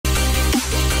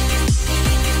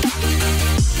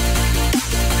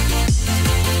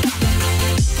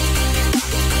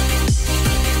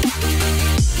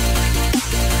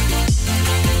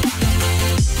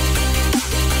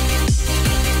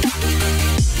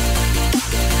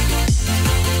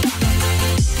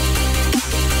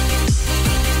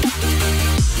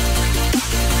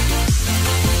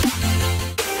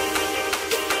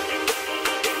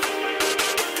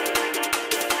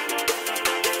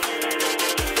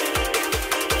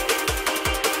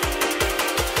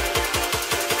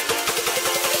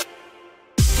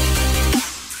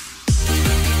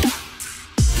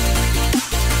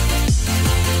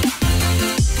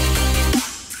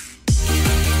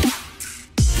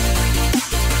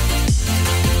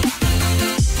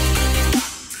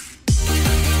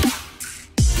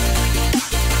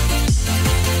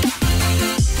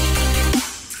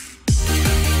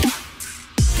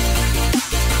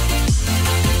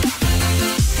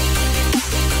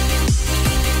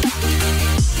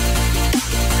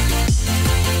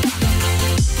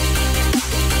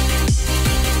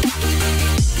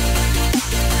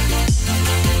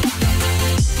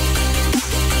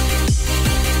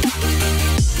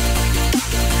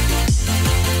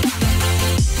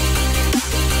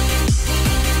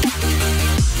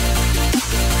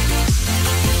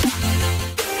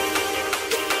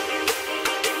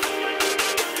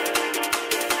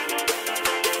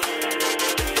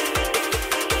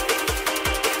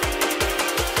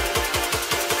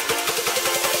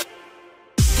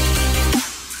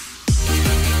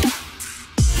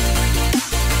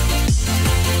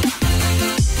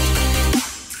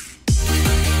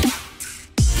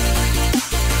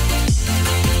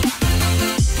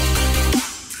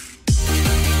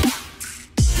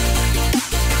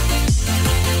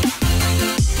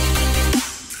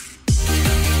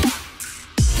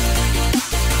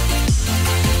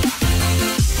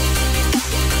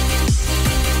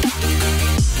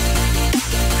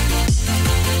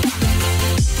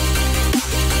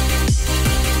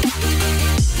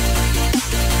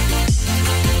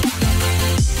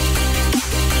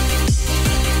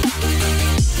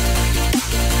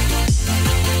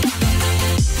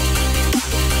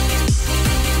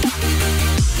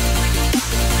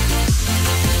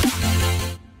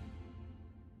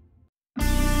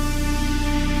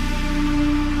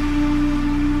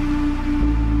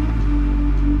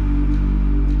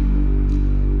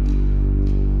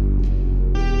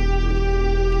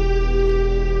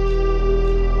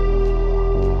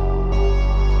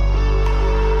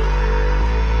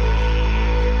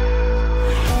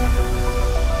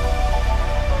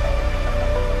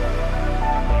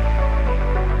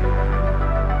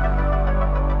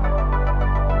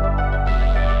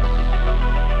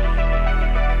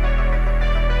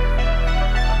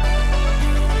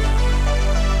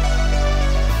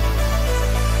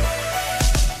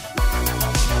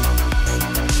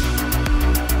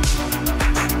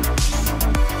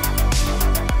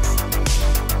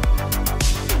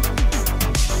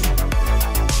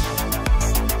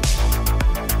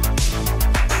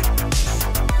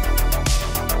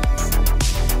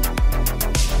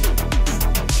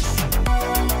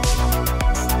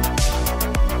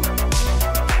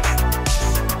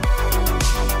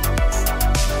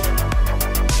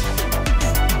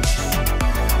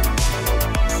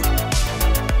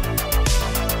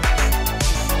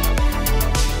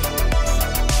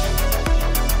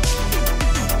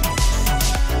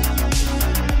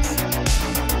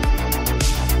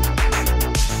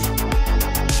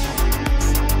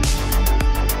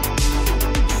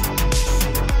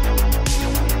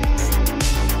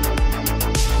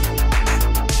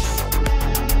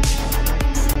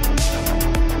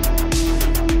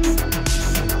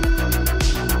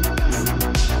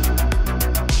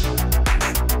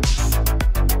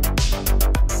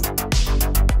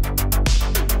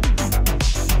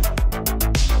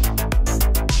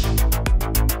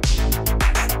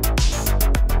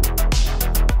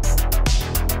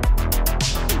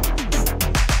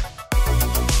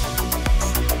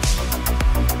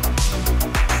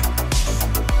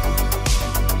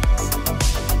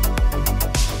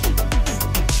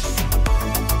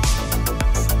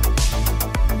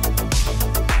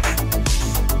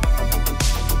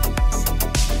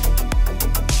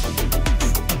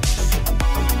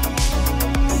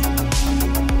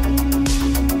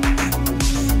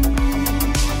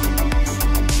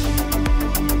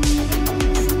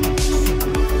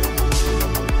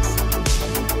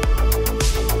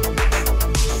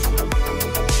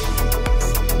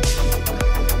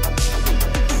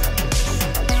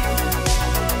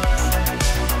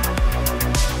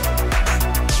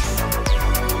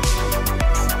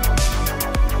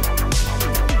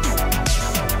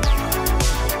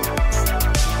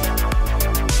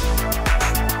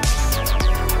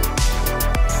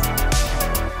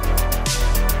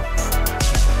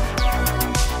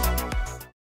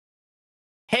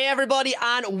everybody,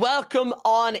 and welcome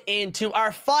on into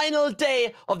our final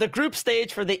day of the group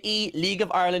stage for the eLeague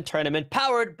of Ireland tournament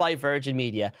powered by Virgin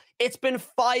Media. It's been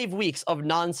 5 weeks of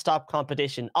non-stop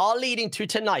competition, all leading to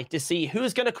tonight to see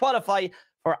who's going to qualify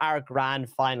for our grand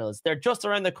finals. They're just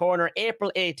around the corner,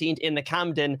 April 18th in the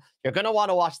Camden. You're going to want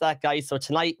to watch that, guys. So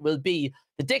tonight will be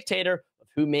the dictator of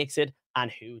who makes it and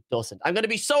who doesn't. I'm going to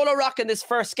be solo rocking this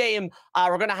first game.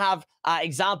 We're going to have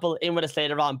example in with us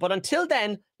later on. But until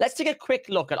then, let's take a quick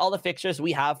look at all the fixtures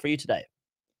we have for you today.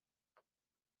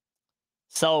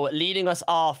 So leading us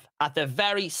off at the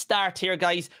very start here,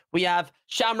 guys, we have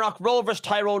Shamrock Rovers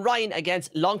Tyrone Ryan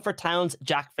against Longford Town's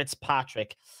Jack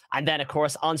Fitzpatrick. And then, of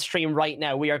course, on stream right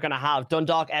now, we are going to have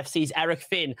Dundalk FC's Eric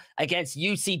Finn against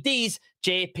UCD's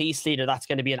JP Sleater. That's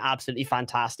going to be an absolutely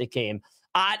fantastic game.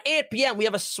 At 8 p.m, we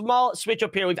have a small switch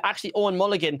up here. We've actually Owen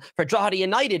Mulligan for Drogheda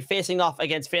United facing off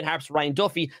against Finn Harp's Ryan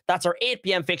Duffy. That's our 8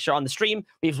 p.m. fixture on the stream.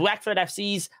 We have Wexford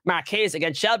FC's Mark Hayes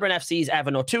against Shelburne FC's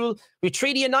Evan O'Toole. We have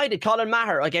Treaty United Colin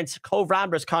Maher against Cove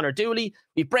Ramblers Connor Dooley.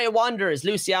 We have Bray Wanderers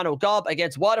Luciano Gobb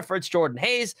against Waterford's Jordan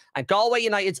Hayes. And Galway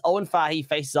United's Owen Fahy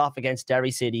faces off against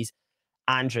Derry City's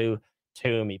Andrew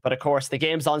Toomey. But of course, the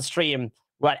game's on stream.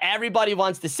 What everybody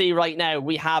wants to see right now,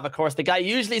 we have, of course, the guy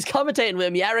usually is commentating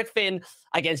with me, Eric Finn,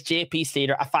 against JP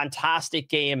Sleater. A fantastic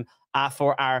game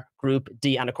for our Group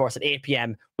D. And, of course, at 8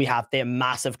 p.m, we have the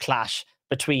massive clash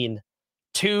between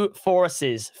two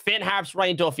forces. Finn Harp's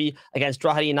Ryan Duffy against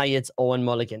Drogheda United's Owen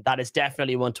Mulligan. That is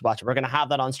definitely one to watch. We're going to have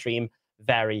that on stream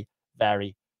very,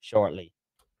 very shortly.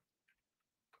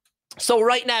 So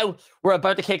right now, we're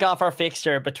about to kick off our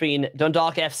fixture between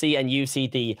Dundalk FC and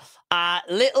UCD.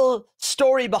 Little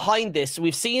story behind this.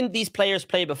 We've seen these players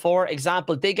play before.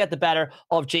 Example, they get the better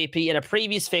of JP in a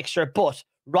previous fixture, but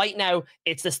right now,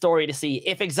 it's the story to see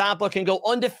if Example can go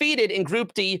undefeated in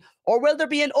Group D, or will there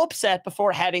be an upset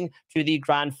before heading to the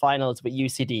grand finals with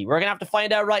UCD? We're going to have to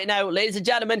find out right now. Ladies and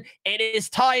gentlemen, it is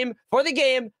time for the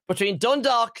game between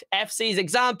Dundalk FC's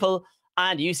Example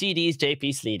and UCD's JP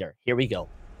Sleater. Here we go.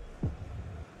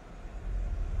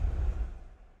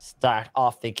 Start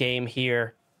off the game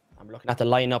here. I'm looking at the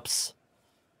lineups.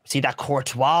 See that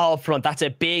Courtois up front. That's a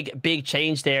big, big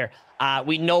change there.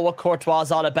 We know what Courtois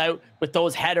is all about with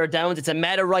those header downs. It's a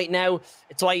meta right now.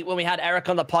 It's why when we had Eric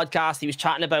on the podcast, he was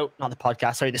chatting about, not the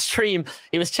podcast, sorry, the stream.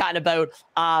 He was chatting about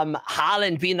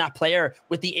Haaland being that player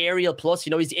with the aerial plus. You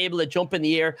know, he's able to jump in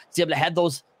the air. He's able to head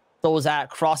those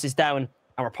crosses down. And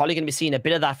we're probably going to be seeing a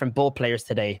bit of that from both players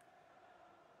today.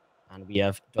 And we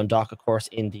have Dundalk, of course,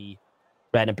 in the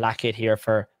red and black kit here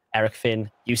for Eric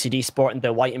Finn. UCD sporting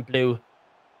the white and blue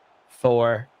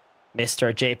for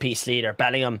Mr. JP Sleater.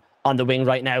 Bellingham on the wing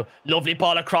right now. Lovely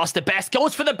ball across the best.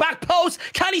 Goes for the back post.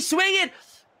 Can he swing it?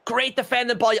 Great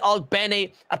defending by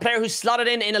Ogbene, a player who's slotted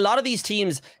in a lot of these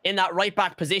teams in that right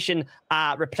back position,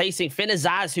 replacing Finn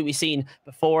Azaz, who we've seen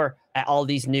before all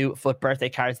these new FUT birthday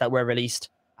cards that were released.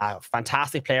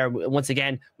 Fantastic player. Once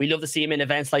again, we love to see him in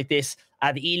events like this.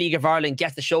 The eLeague of Ireland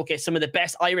gets to showcase some of the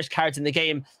best Irish cards in the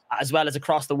game, as well as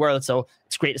across the world. So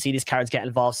it's great to see these cards get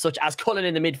involved, such as Cullen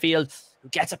in the midfield, who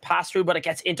gets a pass through, but it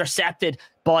gets intercepted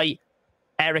by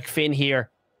Eric Finn here.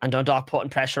 And Dundalk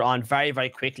putting pressure on very, very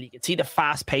quickly. You can see the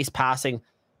fast-paced passing.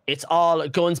 It's all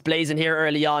guns blazing here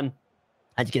early on.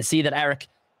 And you can see that Eric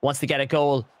wants to get a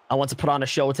goal and wants to put on a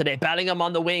show today. Bellingham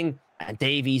on the wing. And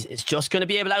Davies is just going to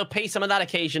be able to outpace him on that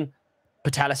occasion.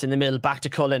 Patelis in the middle, back to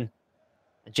Cullen.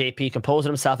 And JP composing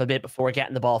himself a bit before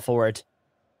getting the ball forward.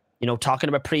 You know, talking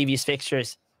about previous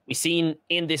fixtures, we've seen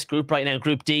in this group right now,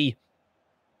 Group D,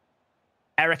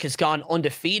 Eric has gone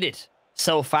undefeated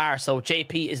so far. So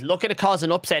JP is looking to cause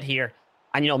an upset here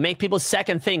and, you know, make people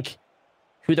second think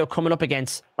who they're coming up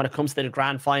against when it comes to the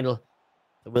grand final.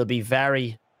 It will be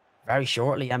very, very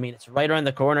shortly. I mean, it's right around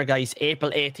the corner, guys.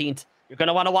 April 18th. You're going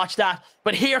to want to watch that.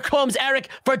 But here comes Eric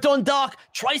for Dundalk.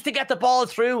 Tries to get the ball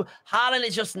through. Haaland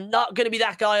is just not going to be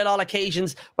that guy on all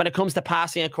occasions when it comes to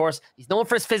passing, of course. He's known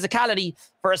for his physicality,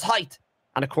 for his height,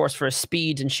 and, of course, for his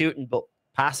speed and shooting. But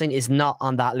passing is not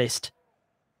on that list.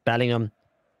 Bellingham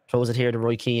throws it here to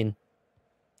Roy Keane.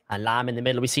 And Lamb in the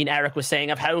middle. We've seen Eric was saying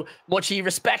of how much he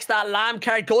respects that Lamb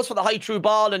card. Goes for the high through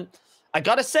ball. And I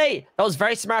gotta say, that was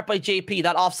very smart by JP.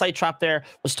 That offside trap there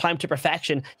was timed to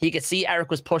perfection. He could see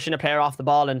Eric was pushing a player off the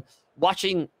ball, and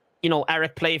watching, you know,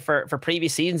 Eric play for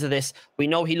previous seasons of this, we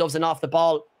know he loves an off the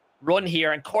ball run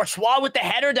here. And Courtois with the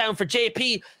header down for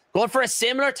JP, going for a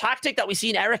similar tactic that we've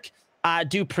seen Eric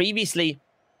do previously.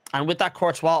 And with that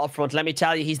Courtois up front, let me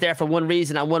tell you, he's there for one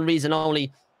reason and one reason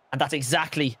only, and that's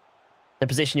exactly the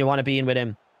position you want to be in with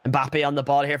him. Mbappe on the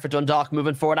ball here for Dundalk,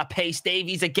 moving forward at pace.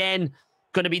 Davies again,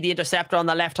 going to be the interceptor on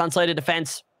the left-hand side of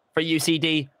defence for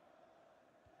UCD.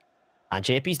 And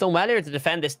JP's done well here to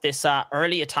defend this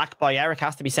early attack by Eric,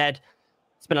 has to be said.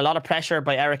 It's been a lot of pressure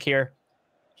by Eric here.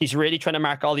 He's really trying to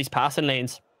mark all these passing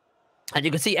lanes. And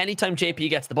you can see anytime JP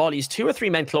gets the ball, he's 2 or 3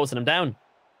 men closing him down.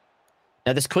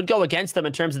 Now, this could go against them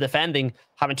in terms of defending,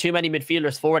 having too many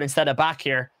midfielders forward instead of back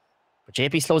here. But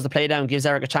JP slows the play down, gives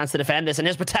Eric a chance to defend this. And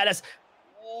here's Patelis.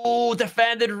 Oh,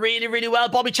 defended really, really well.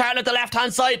 Bobby Charlton at the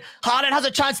left-hand side. Haaland has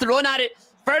a chance to run at it.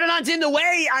 Ferdinand's in the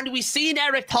way, and we've seen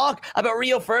Eric talk about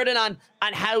Rio Ferdinand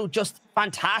and how just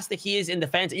fantastic he is in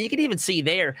defense. And you can even see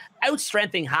there,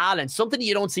 outstrengthening Haaland, something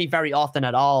you don't see very often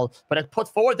at all. But it put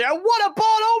forward there. What a ball!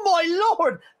 Oh my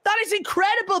lord! That is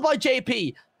incredible by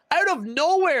JP. Out of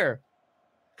nowhere.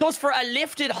 Goes for a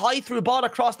lifted high through ball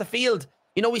across the field.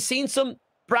 You know, we've seen some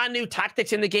brand new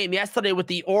tactics in the game yesterday with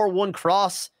the R1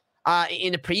 cross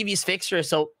in the previous fixture.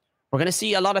 So we're going to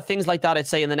see a lot of things like that, I'd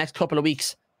say, in the next couple of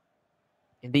weeks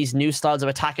in these new styles of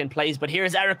attacking plays. But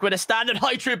here's Eric with a standard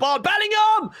high through ball.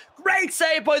 Bellingham! Great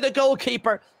save by the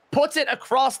goalkeeper. Puts it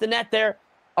across the net there.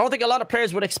 I don't think a lot of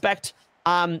players would expect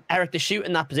Eric to shoot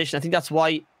in that position. I think that's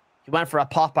why he went for a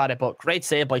pop at it. But great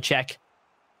save by Czech.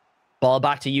 Ball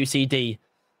back to UCD.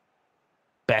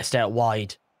 Best out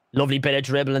wide. Lovely bit of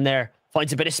dribbling there.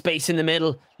 Finds a bit of space in the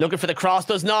middle. Looking for the cross.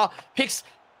 Does not. Picks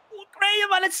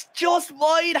Graham, and it's just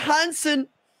wide. Hansen.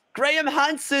 Graham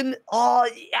Hansen. Oh,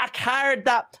 a card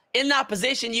that in that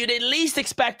position you'd at least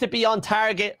expect to be on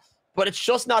target, but it's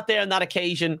just not there on that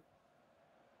occasion.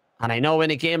 And I know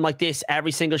in a game like this,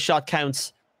 every single shot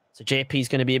counts. So JP's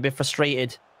going to be a bit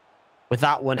frustrated with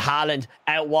that one. Haaland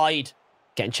out wide.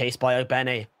 Getting chased by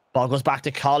Ogbene. Ball goes back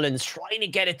to Collins, trying to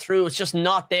get it through. It's just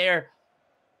not there.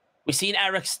 We've seen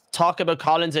Eric talk about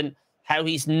Collins and how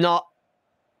he's not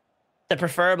the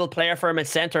preferable player for him at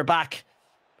centre-back.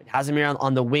 But he has him here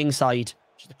on the wing side,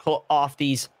 just to cut off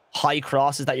these high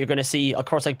crosses that you're going to see. Of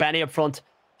course, like Benny up front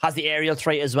has the aerial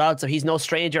trait as well, so he's no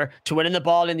stranger to winning the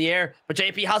ball in the air. But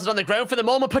JP has it on the ground for the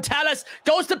moment. Patelis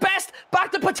goes to best.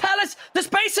 Back to Patelis. The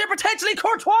space here, potentially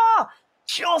Courtois.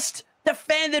 Just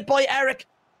defended by Eric.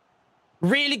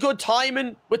 Really good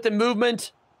timing with the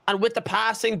movement and with the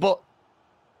passing, but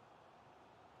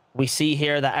we see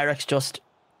here that Eric's just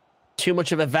too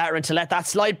much of a veteran to let that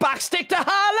slide back. Stick to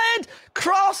Haaland!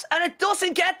 Cross, and it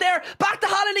doesn't get there. Back to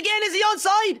Haaland again. Is he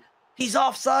onside? He's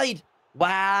offside.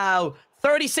 Wow.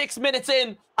 36 minutes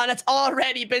in, and it's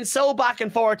already been so back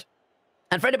and forth.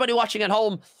 And for anybody watching at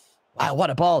home, wow,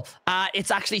 what a ball. It's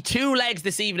actually 2 legs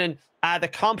this evening. The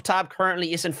comp tab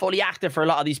currently isn't fully active for a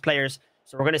lot of these players.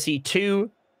 So we're going to see 2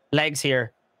 legs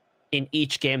here in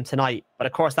each game tonight. But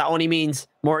of course, that only means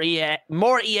more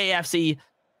EAFC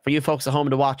for you folks at home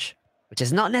to watch, which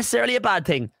is not necessarily a bad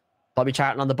thing. Bobby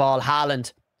Charlton on the ball.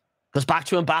 Haaland goes back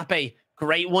to Mbappe.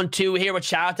 Great 1-2 here with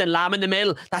Charlton. Lamb in the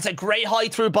middle. That's a great high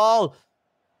through ball.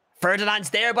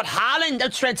 Ferdinand's there, but Haaland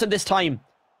outstrengthens him this time.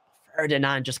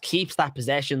 Ferdinand just keeps that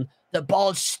possession. The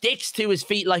ball sticks to his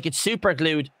feet like it's super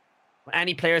glued. When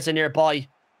any players are nearby.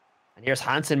 And here's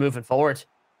Hansen moving forward.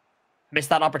 Missed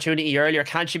that opportunity earlier.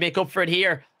 Can she make up for it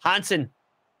here? Hansen.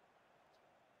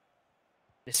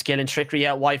 The skill and trickery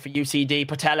out wide for UCD.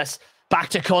 Patelis. Back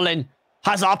to Cullen.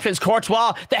 Has options.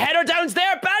 Courtois. The header down's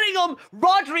there. Bellingham.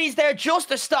 Rodri's there just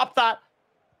to stop that.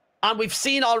 And we've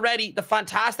seen already the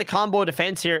fantastic combo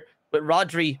defense here with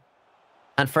Rodri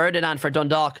and Ferdinand for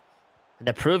Dundalk. And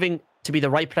they're proving to be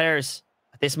the right players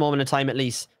at this moment in time at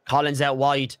least. Collins out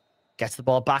wide. Gets the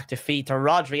ball back to feet to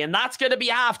Rodri. And that's going to be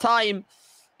half-time.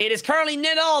 It is currently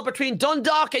 0-0 between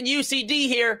Dundalk and UCD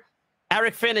here.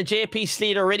 Eric Finn and JP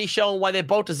Sleet are really showing why they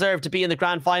both deserve to be in the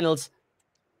grand finals.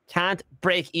 Can't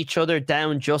break each other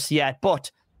down just yet.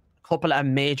 But a couple of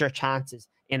major chances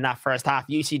in that first half.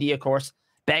 UCD, of course,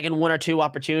 begging 1 or 2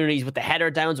 opportunities with the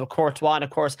header downs with Courtois. And, of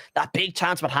course, that big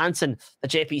chance with Hansen that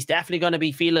JP's definitely going to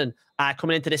be feeling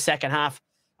coming into the second half.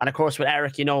 And, of course, with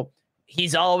Eric, you know,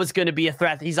 he's always going to be a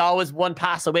threat. He's always one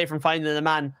pass away from finding the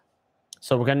man.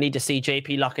 So we're going to need to see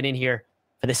JP locking in here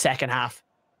for the second half.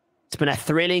 It's been a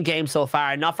thrilling game so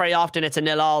far. Not very often it's a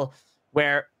 0-0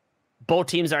 where both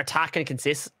teams are attacking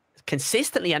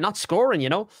consistently and not scoring, you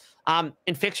know.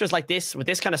 In fixtures like this, with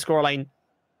this kind of scoreline,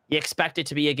 you expect it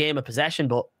to be a game of possession,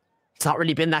 but it's not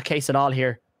really been that case at all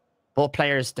here. Both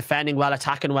players defending well,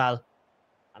 attacking well.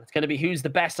 And it's going to be who's the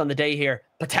best on the day here.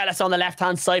 Patelis on the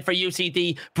left-hand side for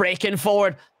UCD. Breaking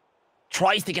forward.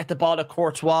 Tries to get the ball to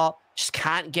Courtois. Just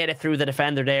can't get it through the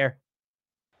defender there.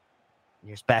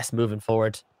 Here's Best moving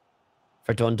forward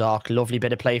for Dundalk. Lovely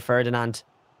bit of play, Ferdinand.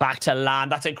 Back to Lamb.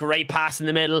 That's a great pass in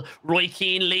the middle. Roy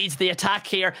Keane leads the attack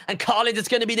here. And Collins is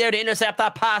going to be there to intercept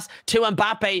that pass to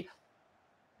Mbappe.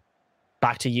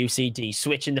 Back to UCD.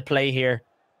 Switching the play here.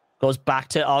 Goes back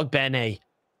to Ogbene.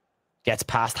 Gets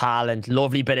past Haaland.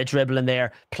 Lovely bit of dribbling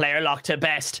there. Player lock to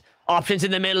Best. Options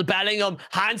in the middle. Bellingham.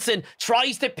 Hansen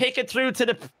tries to pick it through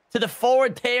to the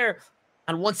forward there.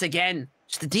 And once again,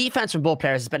 just the defense from both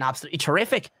players has been absolutely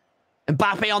terrific.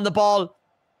 Mbappe on the ball.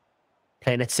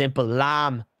 Playing it simple.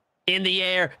 Lam in the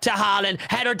air to Haaland.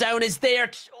 Header down is there.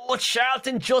 Oh,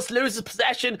 Charlton just loses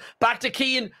possession. Back to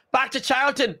Keane. Back to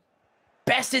Charlton.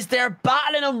 Best is there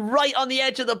battling him right on the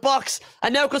edge of the box.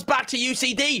 And now it goes back to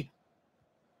UCD.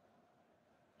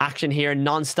 Action here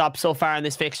non-stop so far in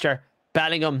this fixture.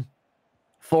 Bellingham.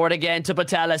 Forward again to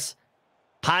Patelis.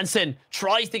 Hansen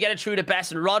tries to get it through to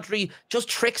Best, and Rodri just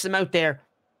tricks him out there.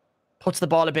 Puts the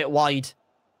ball a bit wide.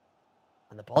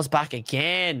 And the ball's back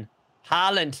again.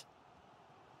 Haaland.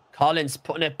 Collins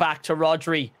putting it back to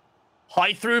Rodri.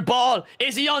 High through ball.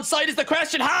 Is he onside is the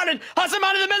question. Haaland has a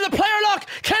man in the middle of the player lock.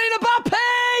 Kylian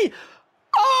Mbappe!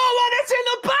 Oh, and it's in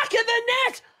the back of the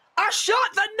net! A shot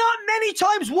that not many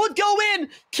times would go in.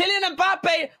 Kylian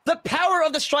Mbappe, the power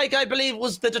of the strike, I believe,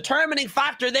 was the determining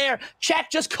factor there.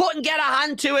 Czech just couldn't get a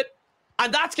hand to it.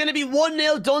 And that's going to be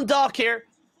 1-0 Dundalk here.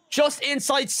 Just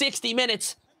inside 60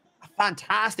 minutes. A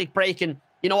fantastic break-in.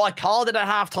 You know, I called it at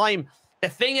halftime. The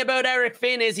thing about Eric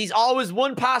Finn is he's always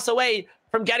one pass away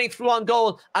from getting through on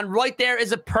goal. And right there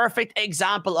is a perfect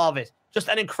example of it. Just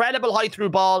an incredible high through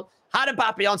ball. Had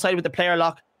Mbappe onside with the player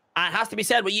lock. And it has to be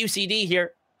said with UCD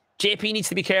here, JP needs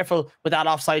to be careful with that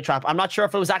offside trap. I'm not sure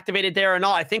if it was activated there or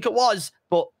not. I think it was,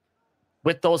 but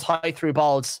with those high through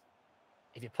balls,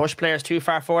 if you push players too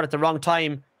far forward at the wrong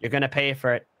time, you're going to pay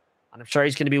for it. And I'm sure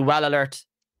he's going to be well alert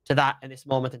to that in this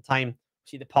moment in time.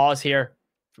 See the pause here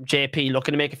from JP,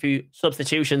 looking to make a few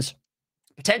substitutions.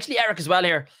 Potentially Eric as well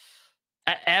here.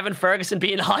 Evan Ferguson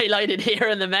being highlighted here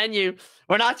in the menu.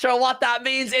 We're not sure what that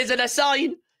means. Is it a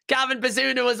sign? Gavin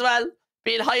Bazunu as well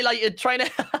being highlighted, trying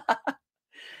to...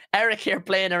 Eric here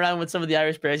playing around with some of the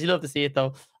Irish players. You love to see it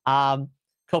though.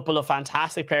 Couple of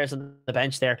fantastic players on the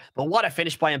bench there. But what a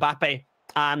finish by Mbappe.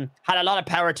 Had a lot of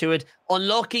power to it.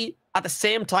 Unlucky at the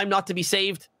same time not to be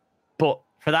saved. But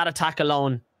for that attack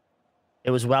alone,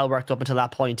 it was well worked up until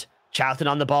that point. Charlton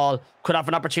on the ball. Could have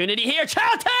an opportunity here.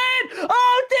 Charlton!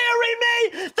 Oh,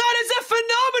 dearie me! That is a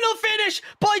phenomenal finish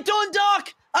by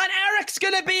Dundalk. And Eric's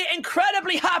going to be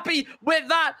incredibly happy with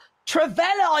that.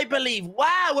 Travella, I believe.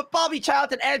 Wow, with Bobby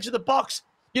Charlton edge of the box.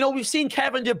 You know, we've seen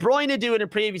Kevin De Bruyne do it in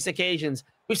previous occasions.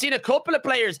 We've seen a couple of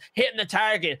players hitting the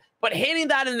target, but hitting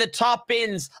that in the top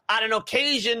bins at an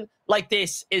occasion like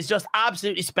this is just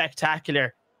absolutely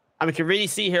spectacular. And we can really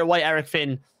see here why Eric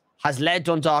Finn has led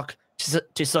Dundalk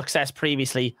to success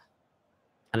previously.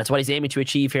 And that's what he's aiming to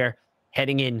achieve here,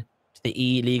 heading in to the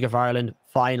E-League of Ireland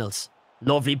finals.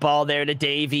 Lovely ball there to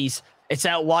Davies. It's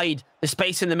out wide. The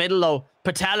space in the middle, though.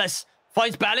 Patelis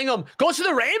finds Bellingham. Goes for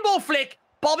the rainbow flick.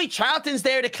 Bobby Charlton's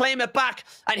there to claim it back.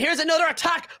 And here's another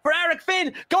attack for Eric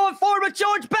Finn. Going forward with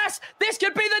George Best. This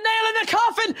could be the nail in the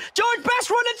coffin. George Best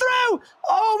running through.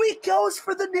 Oh, he goes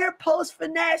for the near post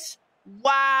finesse.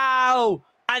 Wow.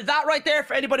 And that right there,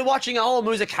 for anybody watching at home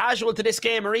who's a casual to this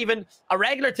game or even a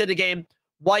regular to the game,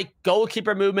 why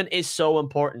goalkeeper movement is so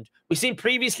important. We've seen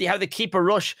previously how the keeper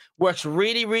rush works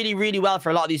really, really, really well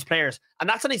for a lot of these players. And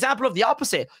that's an example of the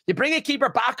opposite. You bring a keeper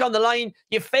back on the line,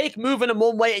 you fake moving him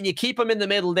one way and you keep him in the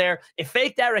middle there. It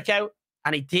faked Eric out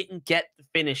and he didn't get the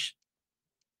finish.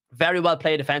 Very well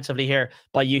played defensively here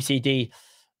by UCD.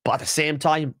 But at the same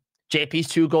time, JP's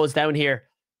 2 goals down here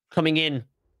coming in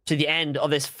to the end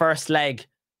of this first leg.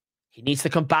 He needs to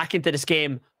come back into this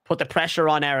game, put the pressure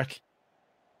on Eric,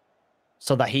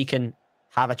 so that he can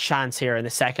have a chance here in the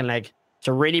second leg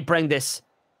to really bring this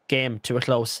game to a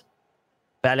close.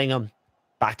 Bellingham,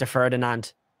 back to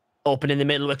Ferdinand. Open in the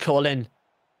middle with Cullen.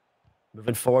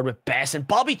 Moving forward with Bess. And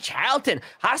Bobby Charlton,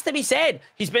 has to be said,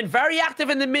 he's been very active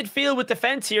in the midfield with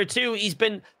defence here too. He's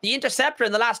been the interceptor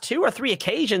in the last 2 or 3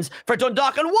 occasions for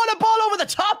Dundalk. And what a ball over the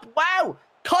top. Wow.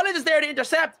 Collins is there to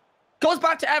intercept. Goes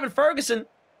back to Evan Ferguson,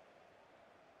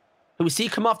 who we see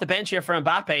come off the bench here for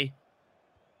Mbappe.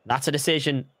 That's a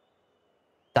decision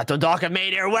that Dundalk have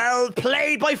made here. Well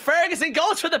played by Ferguson.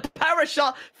 Goes for the power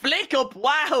shot. Flick up.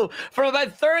 Wow. From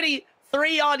about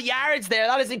 33 odd yards there.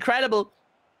 That is incredible.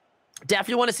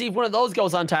 Definitely want to see if one of those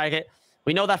goes on target.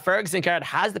 We know that Ferguson card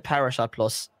has the power shot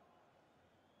plus.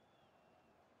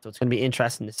 So it's going to be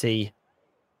interesting to see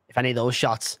if any of those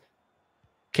shots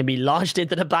can be launched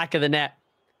into the back of the net.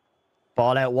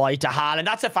 Ball out wide to Haaland.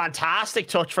 That's a fantastic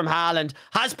touch from Haaland.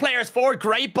 Has players forward.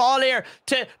 Great ball here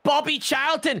to Bobby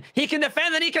Charlton. He can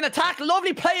defend and he can attack.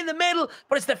 Lovely play in the middle,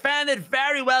 but it's defended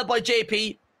very well by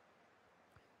JP.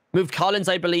 Moved Collins,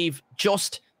 I believe,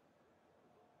 just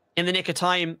in the nick of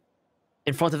time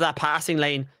in front of that passing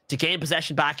lane to gain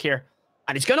possession back here.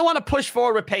 And he's going to want to push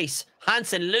forward with pace.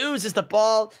 Hansen loses the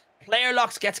ball. Player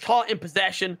locks, gets caught in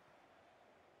possession.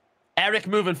 Eric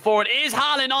moving forward. Is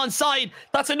Haaland onside?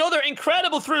 That's another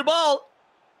incredible through ball.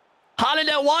 Haaland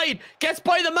out wide. Gets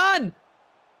by the man.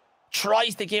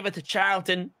 Tries to give it to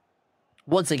Charlton.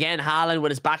 Once again, Haaland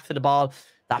with his back to the ball.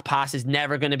 That pass is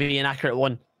never going to be an accurate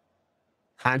one.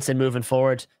 Hansen moving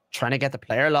forward. Trying to get the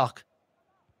player lock.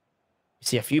 You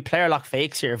see a few player lock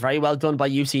fakes here. Very well done by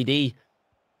UCD.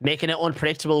 Making it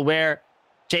unpredictable where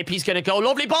JP's going to go.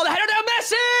 Lovely ball. The header down.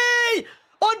 Messi!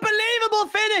 Unbelievable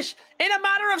finish. In a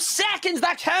matter of seconds,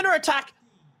 that counter-attack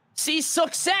sees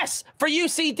success for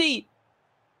UCD.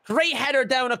 Great header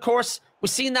down, of course. We've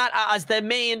seen that as the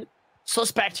main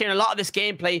suspect here in a lot of this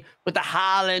gameplay with the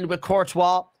Haaland, with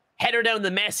Courtois. Header down the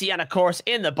Messi, and of course,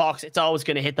 in the box, it's always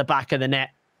going to hit the back of the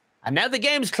net. And now the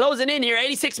game's closing in here.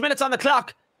 86 minutes on the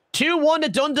clock. 2-1 to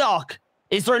Dundalk.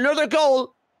 Is there another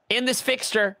goal in this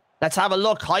fixture? Let's have a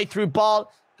look. High through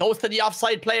ball. Goes to the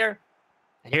offside player.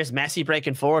 And here's Messi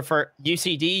breaking forward for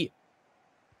UCD.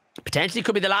 Potentially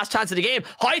could be the last chance of the game.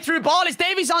 High through ball. Is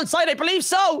Davies onside? I believe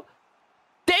so.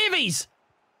 Davies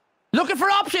looking for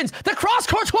options. The cross,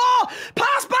 Courtois.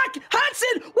 Pass back.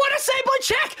 Hansen. What a save by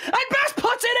Czech. And Best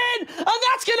puts it in. And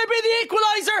that's going to be the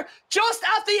equaliser just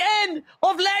at the end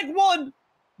of leg one.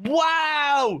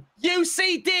 Wow.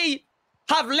 UCD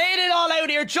have laid it all out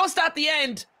here just at the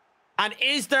end. And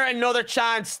is there another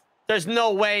chance? There's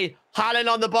no way.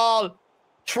 Haaland on the ball.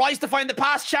 Tries to find the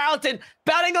pass. Charlton.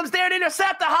 Bellingham's there to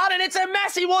intercept the Haaland. It's a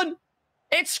messy one.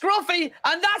 It's scruffy.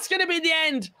 And that's going to be the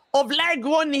end of leg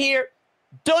one here.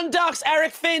 Dundalk's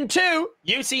Eric Finn 2.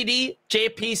 UCD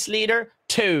JP Sleater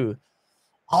 2.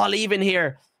 All even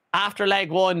here after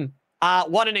leg one.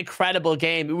 What an incredible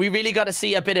game. We really got to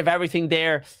see a bit of everything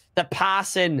there. The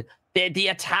passing, the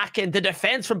attacking, the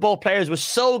defense from both players was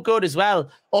so good as well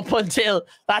up until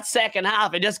that second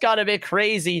half. It just got a bit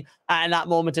crazy in that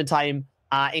moment in time.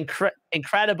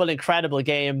 Incredible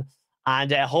game.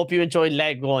 And I hope you enjoyed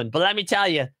leg one. But let me tell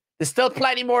you, there's still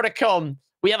plenty more to come.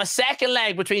 We have a second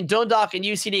leg between Dundalk and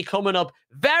UCD coming up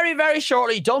very, very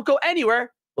shortly. Don't go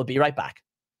anywhere. We'll be right back.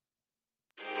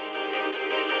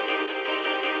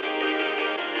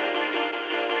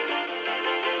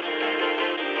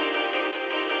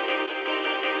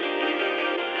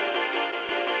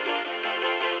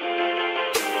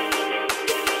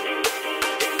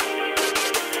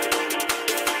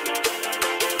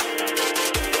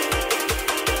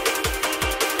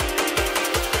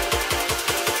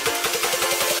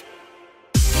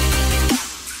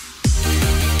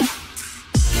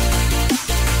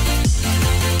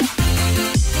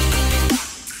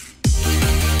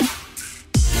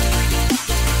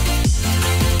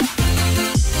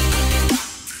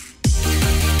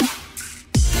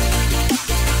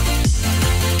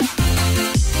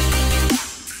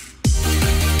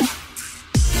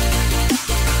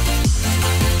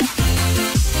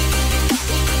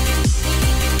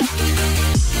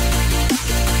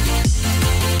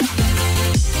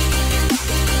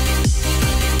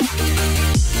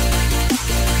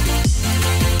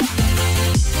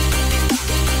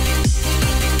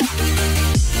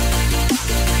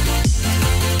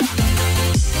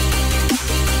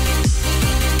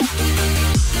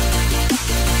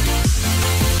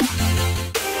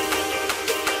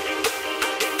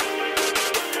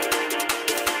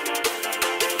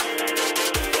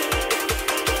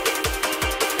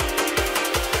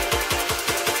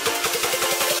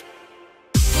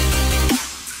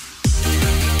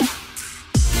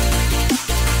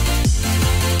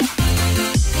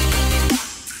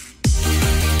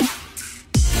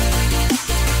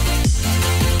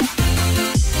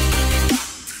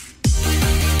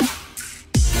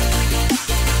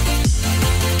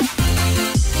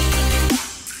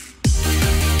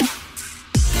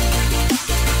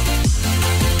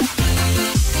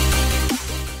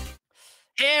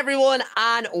 Everyone,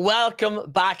 and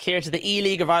welcome back here to the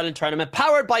eLeague of Ireland tournament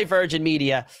powered by Virgin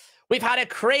Media. We've had a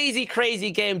crazy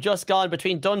game just gone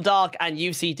between Dundalk and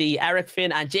UCD. Eric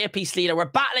Finn and JP Sleater were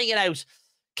battling it out.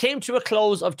 Came to a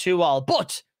close of 2-2,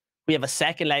 but we have a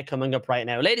second leg coming up right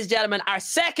now. Ladies and gentlemen, our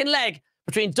second leg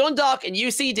between Dundalk and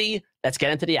UCD. Let's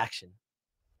get into the action.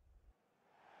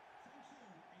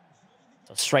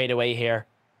 So straight away here,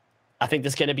 I think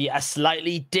there's going to be a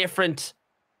slightly different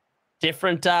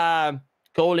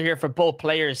goal here for both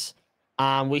players.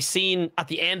 We've seen at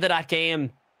the end of that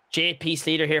game, JP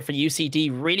Sleater here for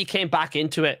UCD really came back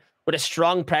into it with a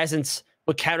strong presence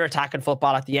with counter-attacking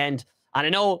football at the end. And I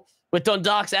know with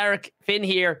Dundalk's Eric Finn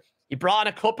here, he brought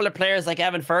in a couple of players like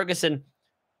Evan Ferguson,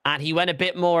 and he went a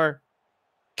bit more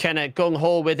kind of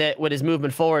gung-ho with it, with his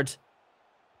movement forward.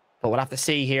 But we'll have to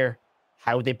see here.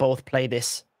 how they both play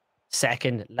this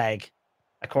second leg.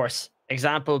 Of course,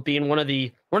 example being one of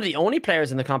the only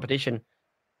players in the competition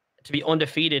to be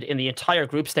undefeated in the entire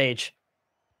group stage.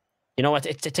 You know,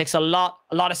 it takes a lot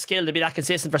of skill to be that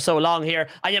consistent for so long here.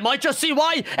 And you might just see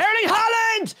why. Erling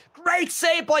Haaland! Great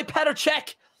save by Petr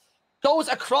Cech. Goes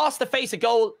across the face of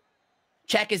goal.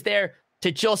 Cech is there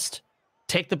to just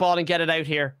take the ball and get it out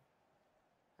here.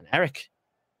 And Eric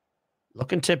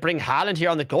looking to bring Haaland here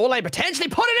on the goal line. Potentially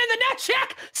put it in the net.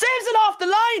 Cech saves it off the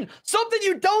line. Something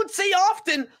you don't see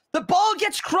often. The ball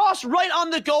gets crossed right on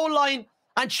the goal line.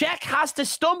 And Cech has to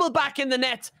stumble back in the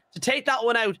net to take that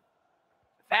one out.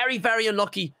 Very, very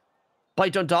unlucky by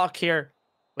Dundalk here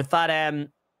with that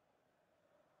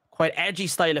quite edgy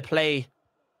style of play.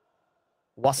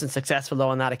 Wasn't successful though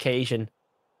on that occasion.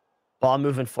 Ball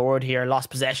moving forward here. Lost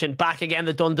possession. Back again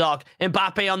the Dundalk.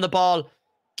 Mbappe on the ball.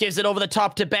 Gives it over the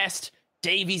top to Best.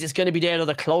 Davies is going to be there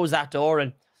to close that door.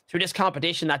 And through this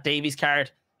competition, that Davies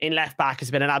card in left back has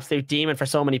been an absolute demon for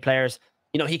so many players.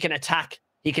 You know, he can attack.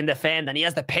 He can defend, and he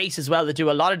has the pace as well to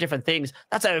do a lot of different things.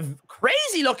 That's a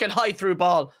crazy looking high through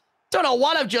ball. Don't know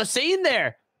what I've just seen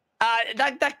there.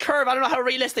 That curve, I don't know how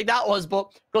realistic that was,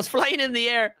 but goes flying in the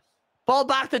air. Ball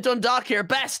back to Dundalk here.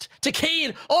 Best to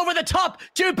Keane. Over the top.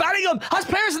 Jude Bellingham has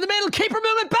players in the middle. Keeper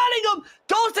movement. Bellingham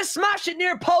goes to smash it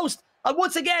near post. And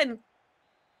once again,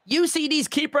 UCD's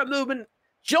keeper movement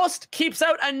just keeps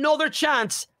out another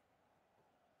chance.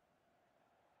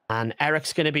 And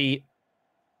Eric's going to be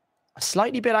a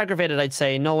slightly bit aggravated, I'd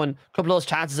say, knowing a couple of those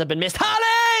chances have been missed.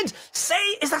 Haaland! Say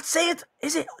it?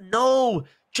 Is it? No.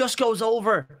 Just goes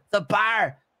over the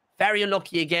bar. Very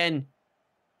unlucky again.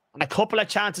 And a couple of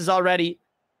chances already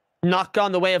not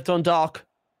gone the way of Dundalk.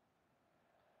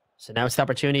 So now it's the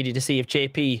opportunity to see if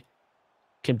JP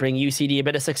can bring UCD a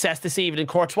bit of success this evening.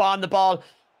 Courtois on the ball.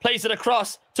 Plays it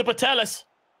across to Patelis.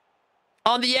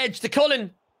 On the edge to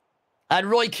Cullen.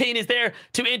 And Roy Keane is there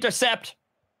to intercept.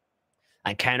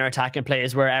 And counter-attacking play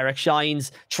is where Eric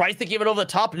shines. Tries to give it over the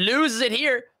top. Loses it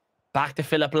here. Back to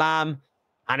Philip Lam.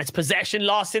 And it's possession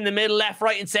lost in the middle, left,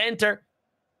 right, and centre.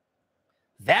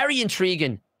 Very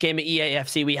intriguing game of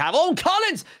EAFC we have. Oh,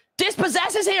 Collins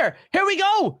dispossesses here. Here we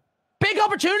go. Big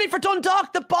opportunity for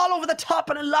Dundalk. The ball over the top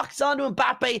and it locks onto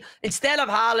Mbappe instead of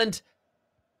Haaland.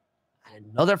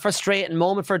 Another frustrating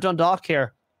moment for Dundalk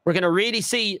here. We're going to really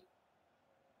see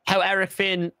how Eric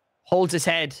Finn holds his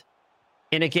head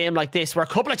in a game like this, where a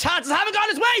couple of chances haven't gone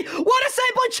his way. What a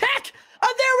save by Cech!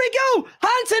 And there we go.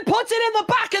 Hansen puts it in the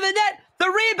back of the net. The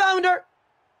rebounder.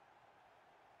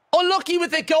 Unlucky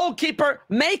with the goalkeeper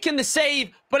making the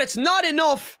save, but it's not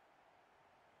enough.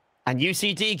 And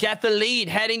UCD get the lead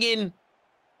heading in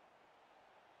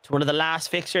to one of the last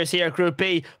fixtures here, Group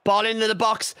B. Ball into the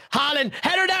box. Haaland,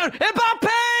 header down.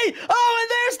 Mbappe! Oh,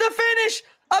 and there's the finish.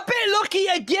 A bit lucky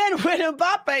again with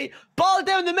Mbappe. Ball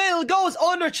down the middle, goes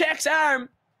under Cech's arm.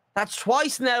 That's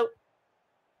twice now.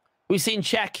 We've seen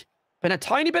Cech been a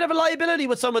tiny bit of a liability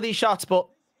with some of these shots, but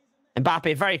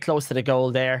Mbappe very close to the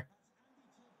goal there.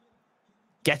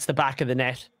 Gets the back of the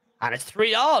net. And it's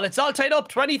 3-3. It's all tied up.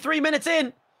 23 minutes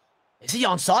in. Is he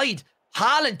onside?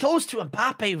 Haaland goes to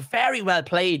Mbappe. Very well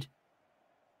played.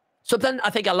 Something I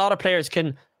think a lot of players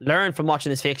can learn from watching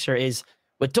this fixture is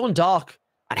with Dundalk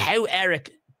and how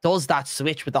Eric does that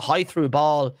switch with the high through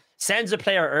ball, sends a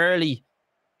player early.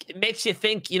 It makes you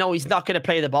think, you know, he's not going to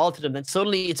play the ball to them. Then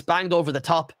suddenly it's banged over the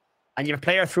top and you have a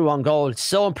player through on goal. It's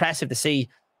so impressive to see.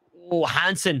 Oh,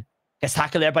 Hansen gets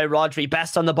tackled there by Rodri.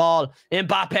 Best on the ball.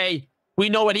 Mbappe, we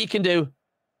know what he can do.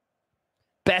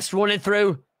 Best running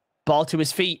through. Ball to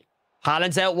his feet.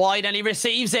 Haaland's out wide and he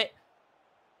receives it.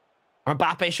 Or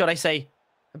Mbappe, should I say.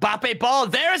 Mbappe ball.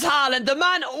 There's Haaland, the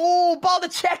man. Oh, ball to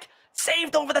Cech.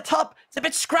 Saved over the top. It's a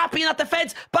bit scrappy in that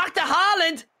defense. Back to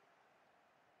Haaland.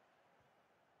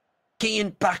 Keane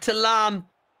back to Lam.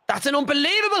 That's an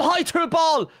unbelievable high through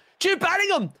ball. Jude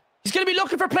Bellingham. He's going to be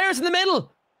looking for players in the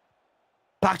middle.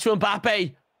 Back to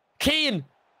Mbappe. Keane.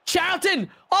 Charlton.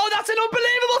 Oh, that's an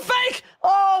unbelievable fake.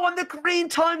 Oh, and the green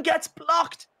time gets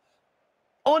blocked.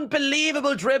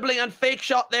 Unbelievable dribbling and fake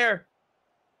shot there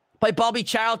by Bobby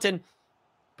Charlton.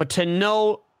 But to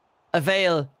no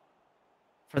avail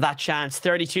for that chance.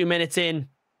 32 minutes in.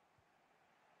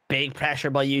 Big pressure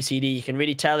by UCD. You can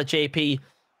really tell that JP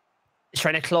is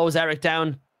trying to close Eric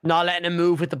down. Not letting him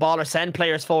move with the ball or send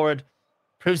players forward.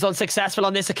 Proves unsuccessful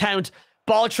on this account.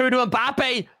 Ball through to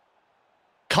Mbappe.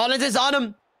 Collins is on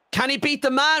him. Can he beat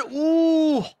the man?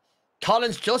 Ooh.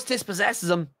 Collins just dispossesses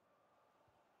him.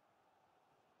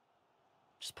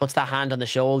 Just puts that hand on the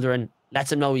shoulder and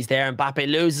lets him know he's there. Mbappe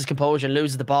loses composure and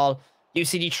loses the ball.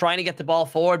 UCD trying to get the ball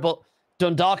forward, but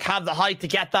Dundalk have the height to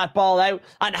get that ball out.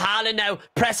 And Haaland now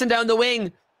pressing down the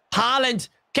wing. Haaland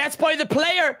gets by the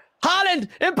player. Haaland,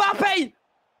 Mbappe.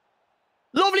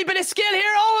 Lovely bit of skill here.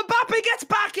 Oh, Mbappe gets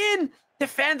back in.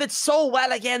 Defended so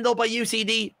well again, though, by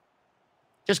UCD.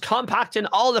 Just compacting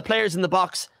all the players in the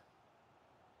box.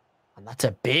 And that's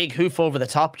a big hoof over the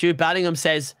top. Jude Bellingham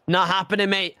says, not happening,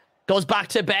 mate. Goes back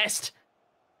to Best,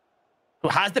 who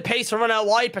has the pace to run out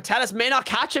wide. Patelis may not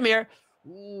catch him here.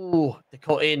 Ooh, the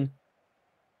cut in.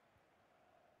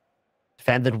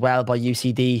 Defended well by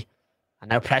UCD. And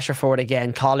now pressure forward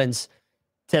again. Collins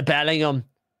to Bellingham.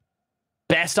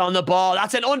 Best on the ball.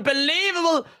 That's an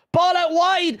unbelievable ball out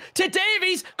wide to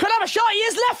Davies. Could have a shot. He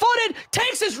is left-footed.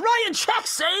 Takes his right and Czech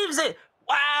saves it.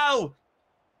 Wow.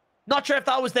 Not sure if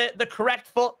that was the correct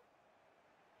foot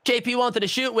JP wanted to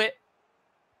shoot with.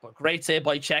 But great save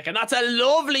by Czech. And that's a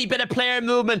lovely bit of player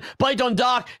movement by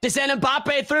Dundalk to send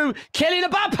Mbappe through. Kylian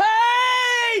Mbappe!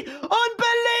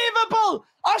 Unbelievable!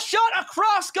 A shot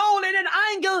across goal in an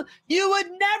angle you would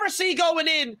never see going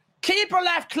in. Keeper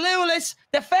left clueless.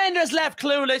 Defenders left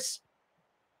clueless.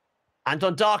 And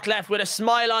Dundalk left with a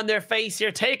smile on their face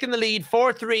here, taking the lead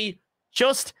 4-3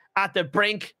 just at the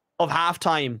brink of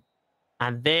halftime.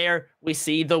 And there we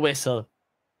see the whistle.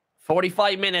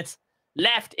 45 minutes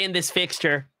left in this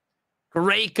fixture.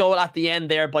 Great goal at the end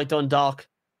there by Dundalk.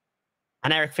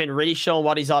 And Eric Finn really showing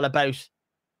what he's all about.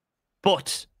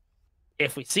 But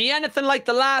if we see anything like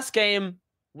the last game,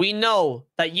 we know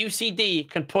that UCD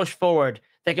can push forward.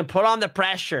 They can put on the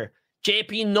pressure.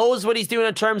 JP knows what he's doing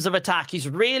in terms of attack. He's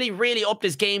really, really upped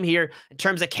his game here in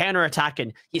terms of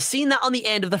counter-attacking. You've seen that on the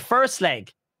end of the first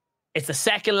leg. It's the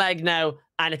second leg now,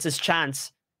 and it's his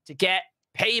chance to get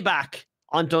payback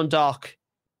on Dundalk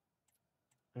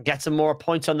and get some more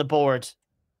points on the board.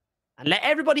 And let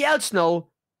everybody else know,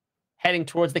 heading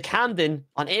towards the Camden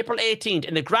on April 18th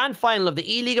in the grand final of the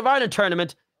eLeague of Ireland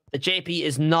tournament, that JP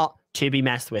is not to be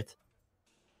messed with.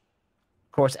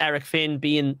 Of course, Eric Finn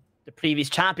being the previous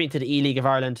champion to the eLeague of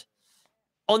Ireland.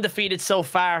 Undefeated so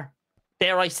far.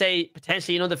 Dare I say,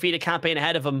 potentially an undefeated campaign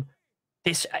ahead of him.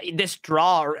 This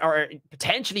draw or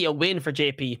potentially a win for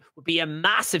JP would be a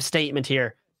massive statement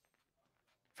here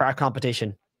for our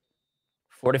competition.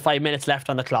 45 minutes left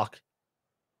on the clock.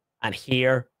 And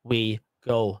here we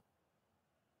go.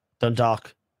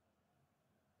 Dundalk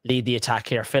lead the attack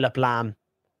here. Philip Lamb.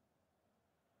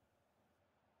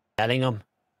 Bellingham.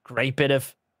 Great bit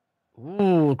of...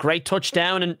 Ooh, great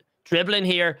touchdown and dribbling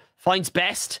here. Finds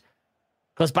Best.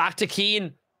 Goes back to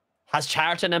Keane. Has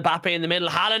Charlton and Mbappe in the middle.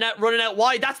 Haaland out, running out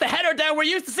wide. That's the header down. We're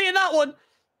used to seeing that one.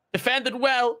 Defended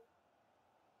well.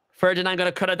 Ferdinand going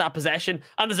to cut out that possession.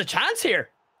 And there's a chance here.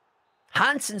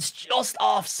 Hansen's just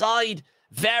offside.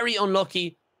 Very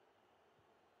unlucky.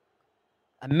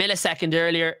 A millisecond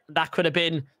earlier, that could have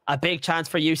been a big chance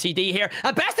for UCD here.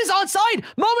 And Best is onside.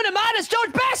 Moment of madness.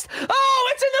 George Best.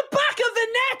 Oh, it's in the back of the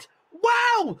net.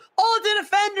 Wow. All the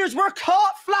defenders were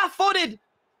caught flat-footed.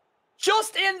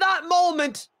 Just in that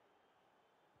moment.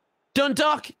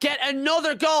 Dundalk get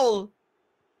another goal.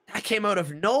 That came out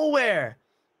of nowhere.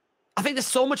 I think there's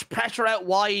so much pressure out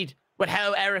wide with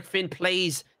how Eric Finn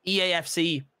plays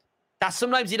EAFC that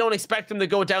sometimes you don't expect him to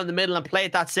go down the middle and play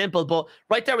it that simple. But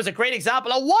right there was a great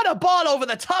example. And what a ball over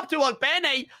the top to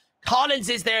Ogbene. Collins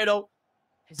is there, though.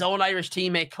 His own Irish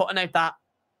teammate cutting out that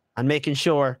and making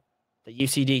sure that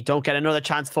UCD don't get another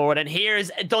chance forward. And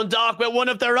here's Dundalk with one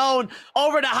of their own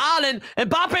over to Haaland.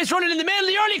 Mbappe's running in the middle.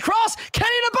 The early cross.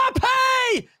 Kylian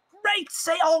Mbappe! Great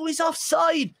save. Oh, he's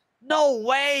offside. No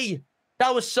way.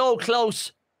 That was so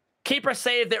close. Keeper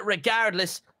saved it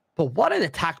regardless. But what an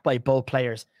attack by both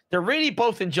players. They're really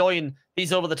both enjoying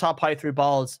these over-the-top high-through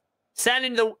balls.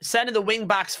 Sending the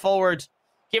wing-backs forward.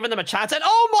 Giving them a chance. And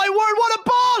oh my word, what a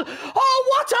ball! Oh,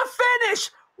 what a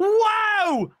finish!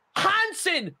 Wow!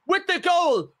 Hansen with the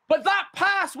goal. But that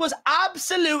pass was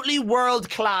absolutely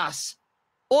world-class.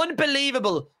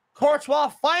 Unbelievable. Courtois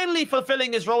finally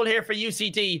fulfilling his role here for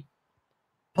UCD.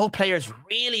 Both players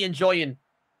really enjoying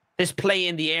this play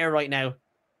in the air right now.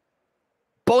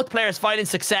 Both players finding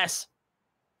success.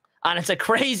 And it's a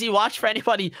crazy watch for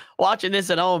anybody watching this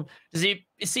at home. You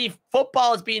see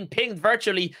football is being pinged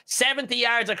virtually 70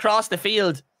 yards across the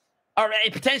field. Or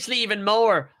potentially even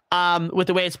more with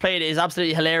the way it's played. It is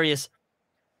absolutely hilarious.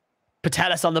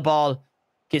 Patelis on the ball.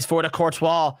 Gives forward to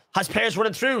Courtois. Has players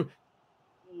running through.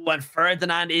 When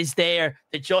Ferdinand is there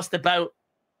to just about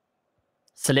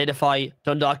solidify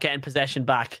Dundalk getting possession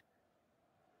back.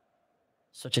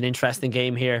 Such an interesting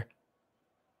game here.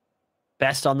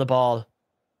 Best on the ball.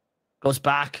 Goes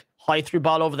back. High through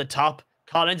ball over the top.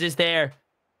 Collins is there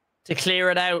to clear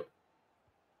it out.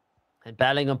 And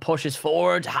Bellingham pushes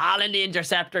forward. Haaland the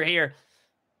interceptor here.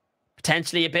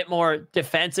 Potentially a bit more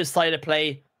defensive side of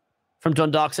play from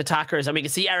Dundalk's attackers. And we can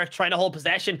see Eric trying to hold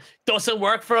possession. Doesn't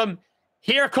work for him.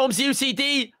 Here comes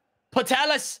UCD.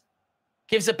 Putelis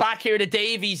gives it back here to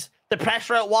Davies. The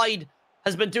pressure out wide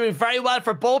has been doing very well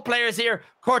for both players here.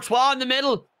 Courtois in the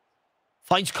middle.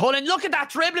 Finds Cullen. Look at that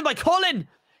dribbling by Cullen.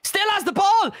 Still has the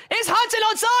ball. Is Hansen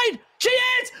onside? She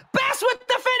is. Best with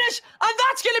the finish. And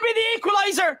that's going to be the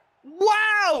equaliser.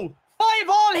 Wow.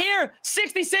 5-5 here.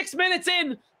 66 minutes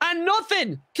in. And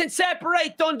nothing can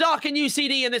separate Dundalk and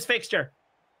UCD in this fixture.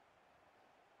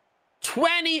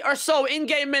 20 or so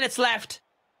in-game minutes left.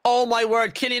 Oh my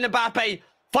word. Kylian Mbappe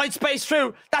finds space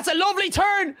through. That's a lovely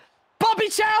turn. Bobby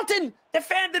Charlton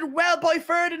defended well by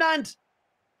Ferdinand.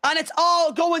 And it's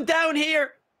all going down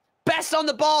here. Best on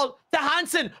the ball to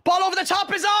Hansen. Ball over the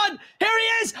top is on. Here he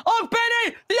is. Oh,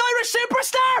 Benny, the Irish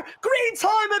superstar. Green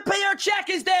time and Pierre Check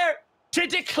is there to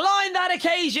decline that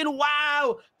occasion.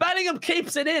 Wow. Bellingham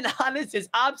keeps it in. And this is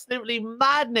absolutely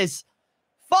madness.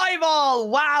 5-5.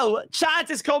 Wow.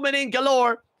 Chances coming in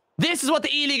galore. This is what the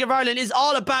eLeague of Ireland is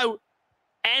all about.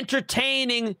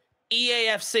 Entertaining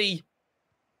EAFC.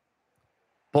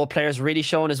 Both players really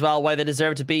showing as well why they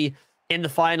deserve to be in the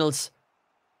finals.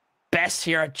 Best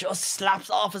here just slaps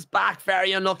off his back.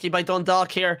 Very unlucky by Dundalk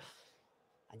here.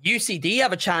 And UCD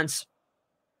have a chance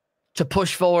to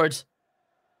push forward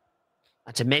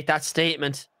and to make that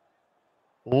statement.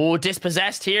 Oh,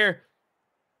 dispossessed here.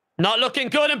 Not looking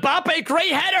good. Mbappe,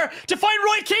 great header to find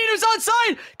Roy Keane, who's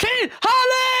onside. Keane,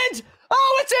 Haaland!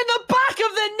 Oh, it's in the back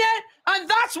of the net. And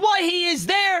that's why he is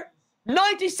there.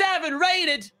 97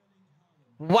 rated.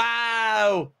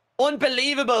 Wow.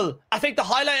 Unbelievable. I think the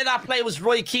highlight of that play was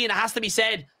Roy Keane, it has to be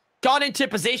said. Got into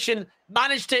position,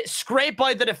 managed to scrape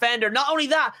by the defender. Not only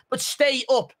that, but stay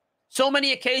up. So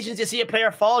many occasions you see a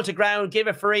player fall to ground, give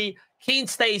it free. Keane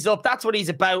stays up. That's what he's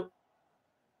about.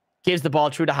 Gives the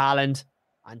ball through to Haaland.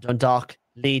 And Dundalk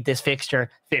lead this fixture.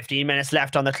 15 minutes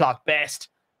left on the clock. Best.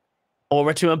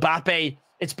 Over to Mbappe.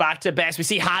 It's back to Best. We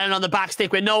see Haaland on the back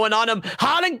stick with no one on him.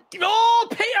 Haaland. Oh,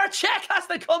 Peter Cech has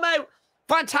to come out.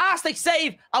 Fantastic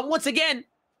save. And once again,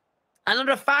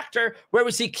 another factor where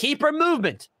we see keeper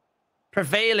movement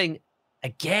prevailing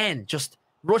again. Just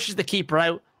rushes the keeper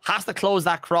out. Has to close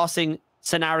that crossing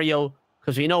scenario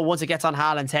because we know once it gets on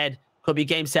Haaland's head, could be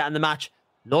game set in the match.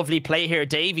 Lovely play here.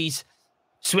 Davies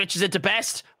switches it to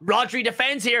Best. Rodri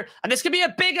defends here. And this could be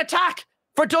a big attack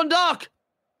for Dundalk.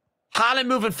 Haaland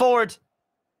moving forward.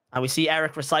 And we see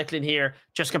Eric recycling here.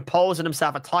 Just composing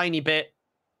himself a tiny bit.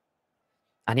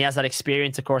 And he has that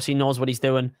experience, of course. He knows what he's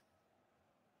doing.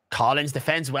 Collins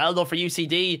defends well, though, for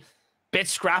UCD. Bit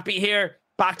scrappy here.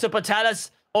 Back to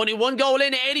Putelis. Only one goal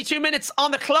in, 82 minutes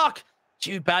on the clock.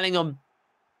 Jude Bellingham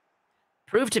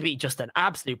proved to be just an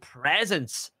absolute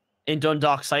presence in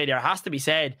Dundalk's side here. Has to be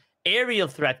said. Aerial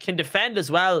threat. Can defend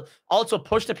as well. Also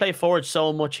push the play forward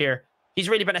so much here. He's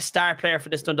really been a star player for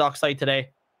this Dundalk side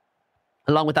today.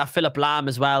 Along with that Philip Lamb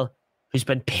as well, who's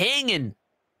been pinging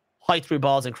high through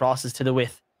balls and crosses to the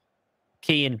width.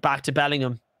 Keane back to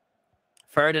Bellingham.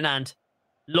 Ferdinand.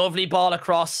 Lovely ball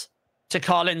across to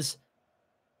Collins.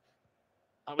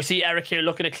 And we see Eric here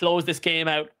looking to close this game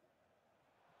out.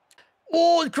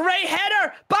 Oh, great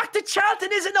header. Back to Charlton.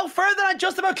 Isn't no Ferdinand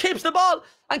just about keeps the ball.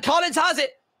 And Collins has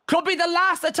it. Could be the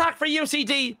last attack for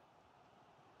UCD.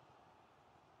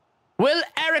 Will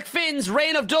Eric Finn's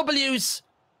reign of W's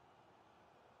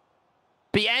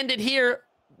be ended here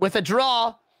with a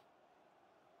draw?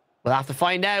 We'll have to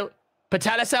find out.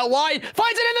 Putelis out wide.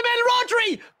 Finds it in the middle.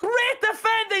 Rodri. Great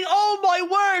defending. Oh, my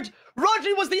word.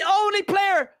 Rodri was the only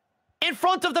player in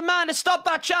front of the man to stop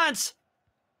that chance.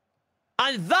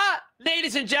 And that,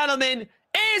 ladies and gentlemen,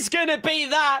 is going to be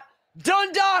that.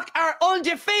 Dundalk are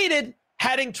undefeated,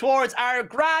 heading towards our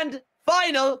grand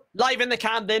final live in the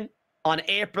Camden on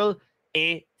April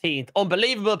 18th.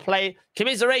 Unbelievable play.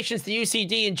 Commiserations to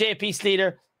UCD and JP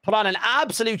Sleater. Put on an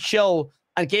absolute show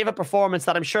and gave a performance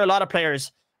that I'm sure a lot of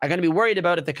players are going to be worried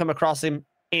about if they come across him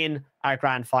in our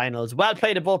grand finals. Well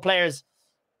played to both players.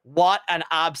 What an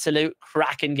absolute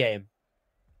cracking game.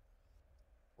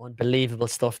 Unbelievable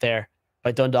stuff there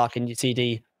by Dundalk and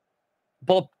UCD.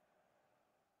 Both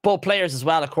players as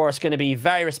well, of course, going to be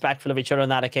very respectful of each other on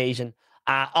that occasion.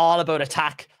 All about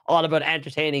attack, all about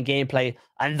entertaining gameplay.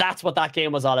 And that's what that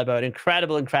game was all about.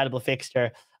 Incredible, incredible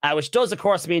fixture. Which does, of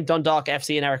course, mean Dundalk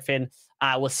FC and Eric Finn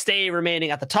will stay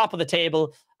remaining at the top of the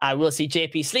table. We'll see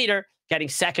JP Sleater getting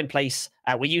second place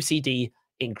with UCD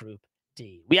in Group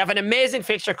D. We have an amazing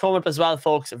fixture coming up as well,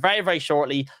 folks, very, very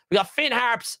shortly. We got Finn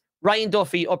Harps, Ryan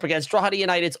Duffy up against Drogheda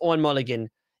United's Owen Mulligan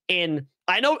in...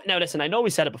 I know we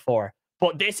said it before,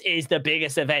 but this is the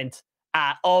biggest event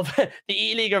of the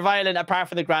eLeague of Ireland, apart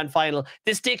from the grand final.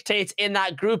 This dictates in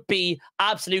that Group B,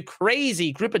 absolute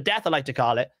crazy group of death, I like to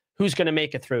call it, who's going to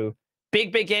make it through.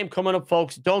 Big game coming up,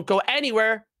 folks. Don't go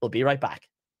anywhere. We'll be right back.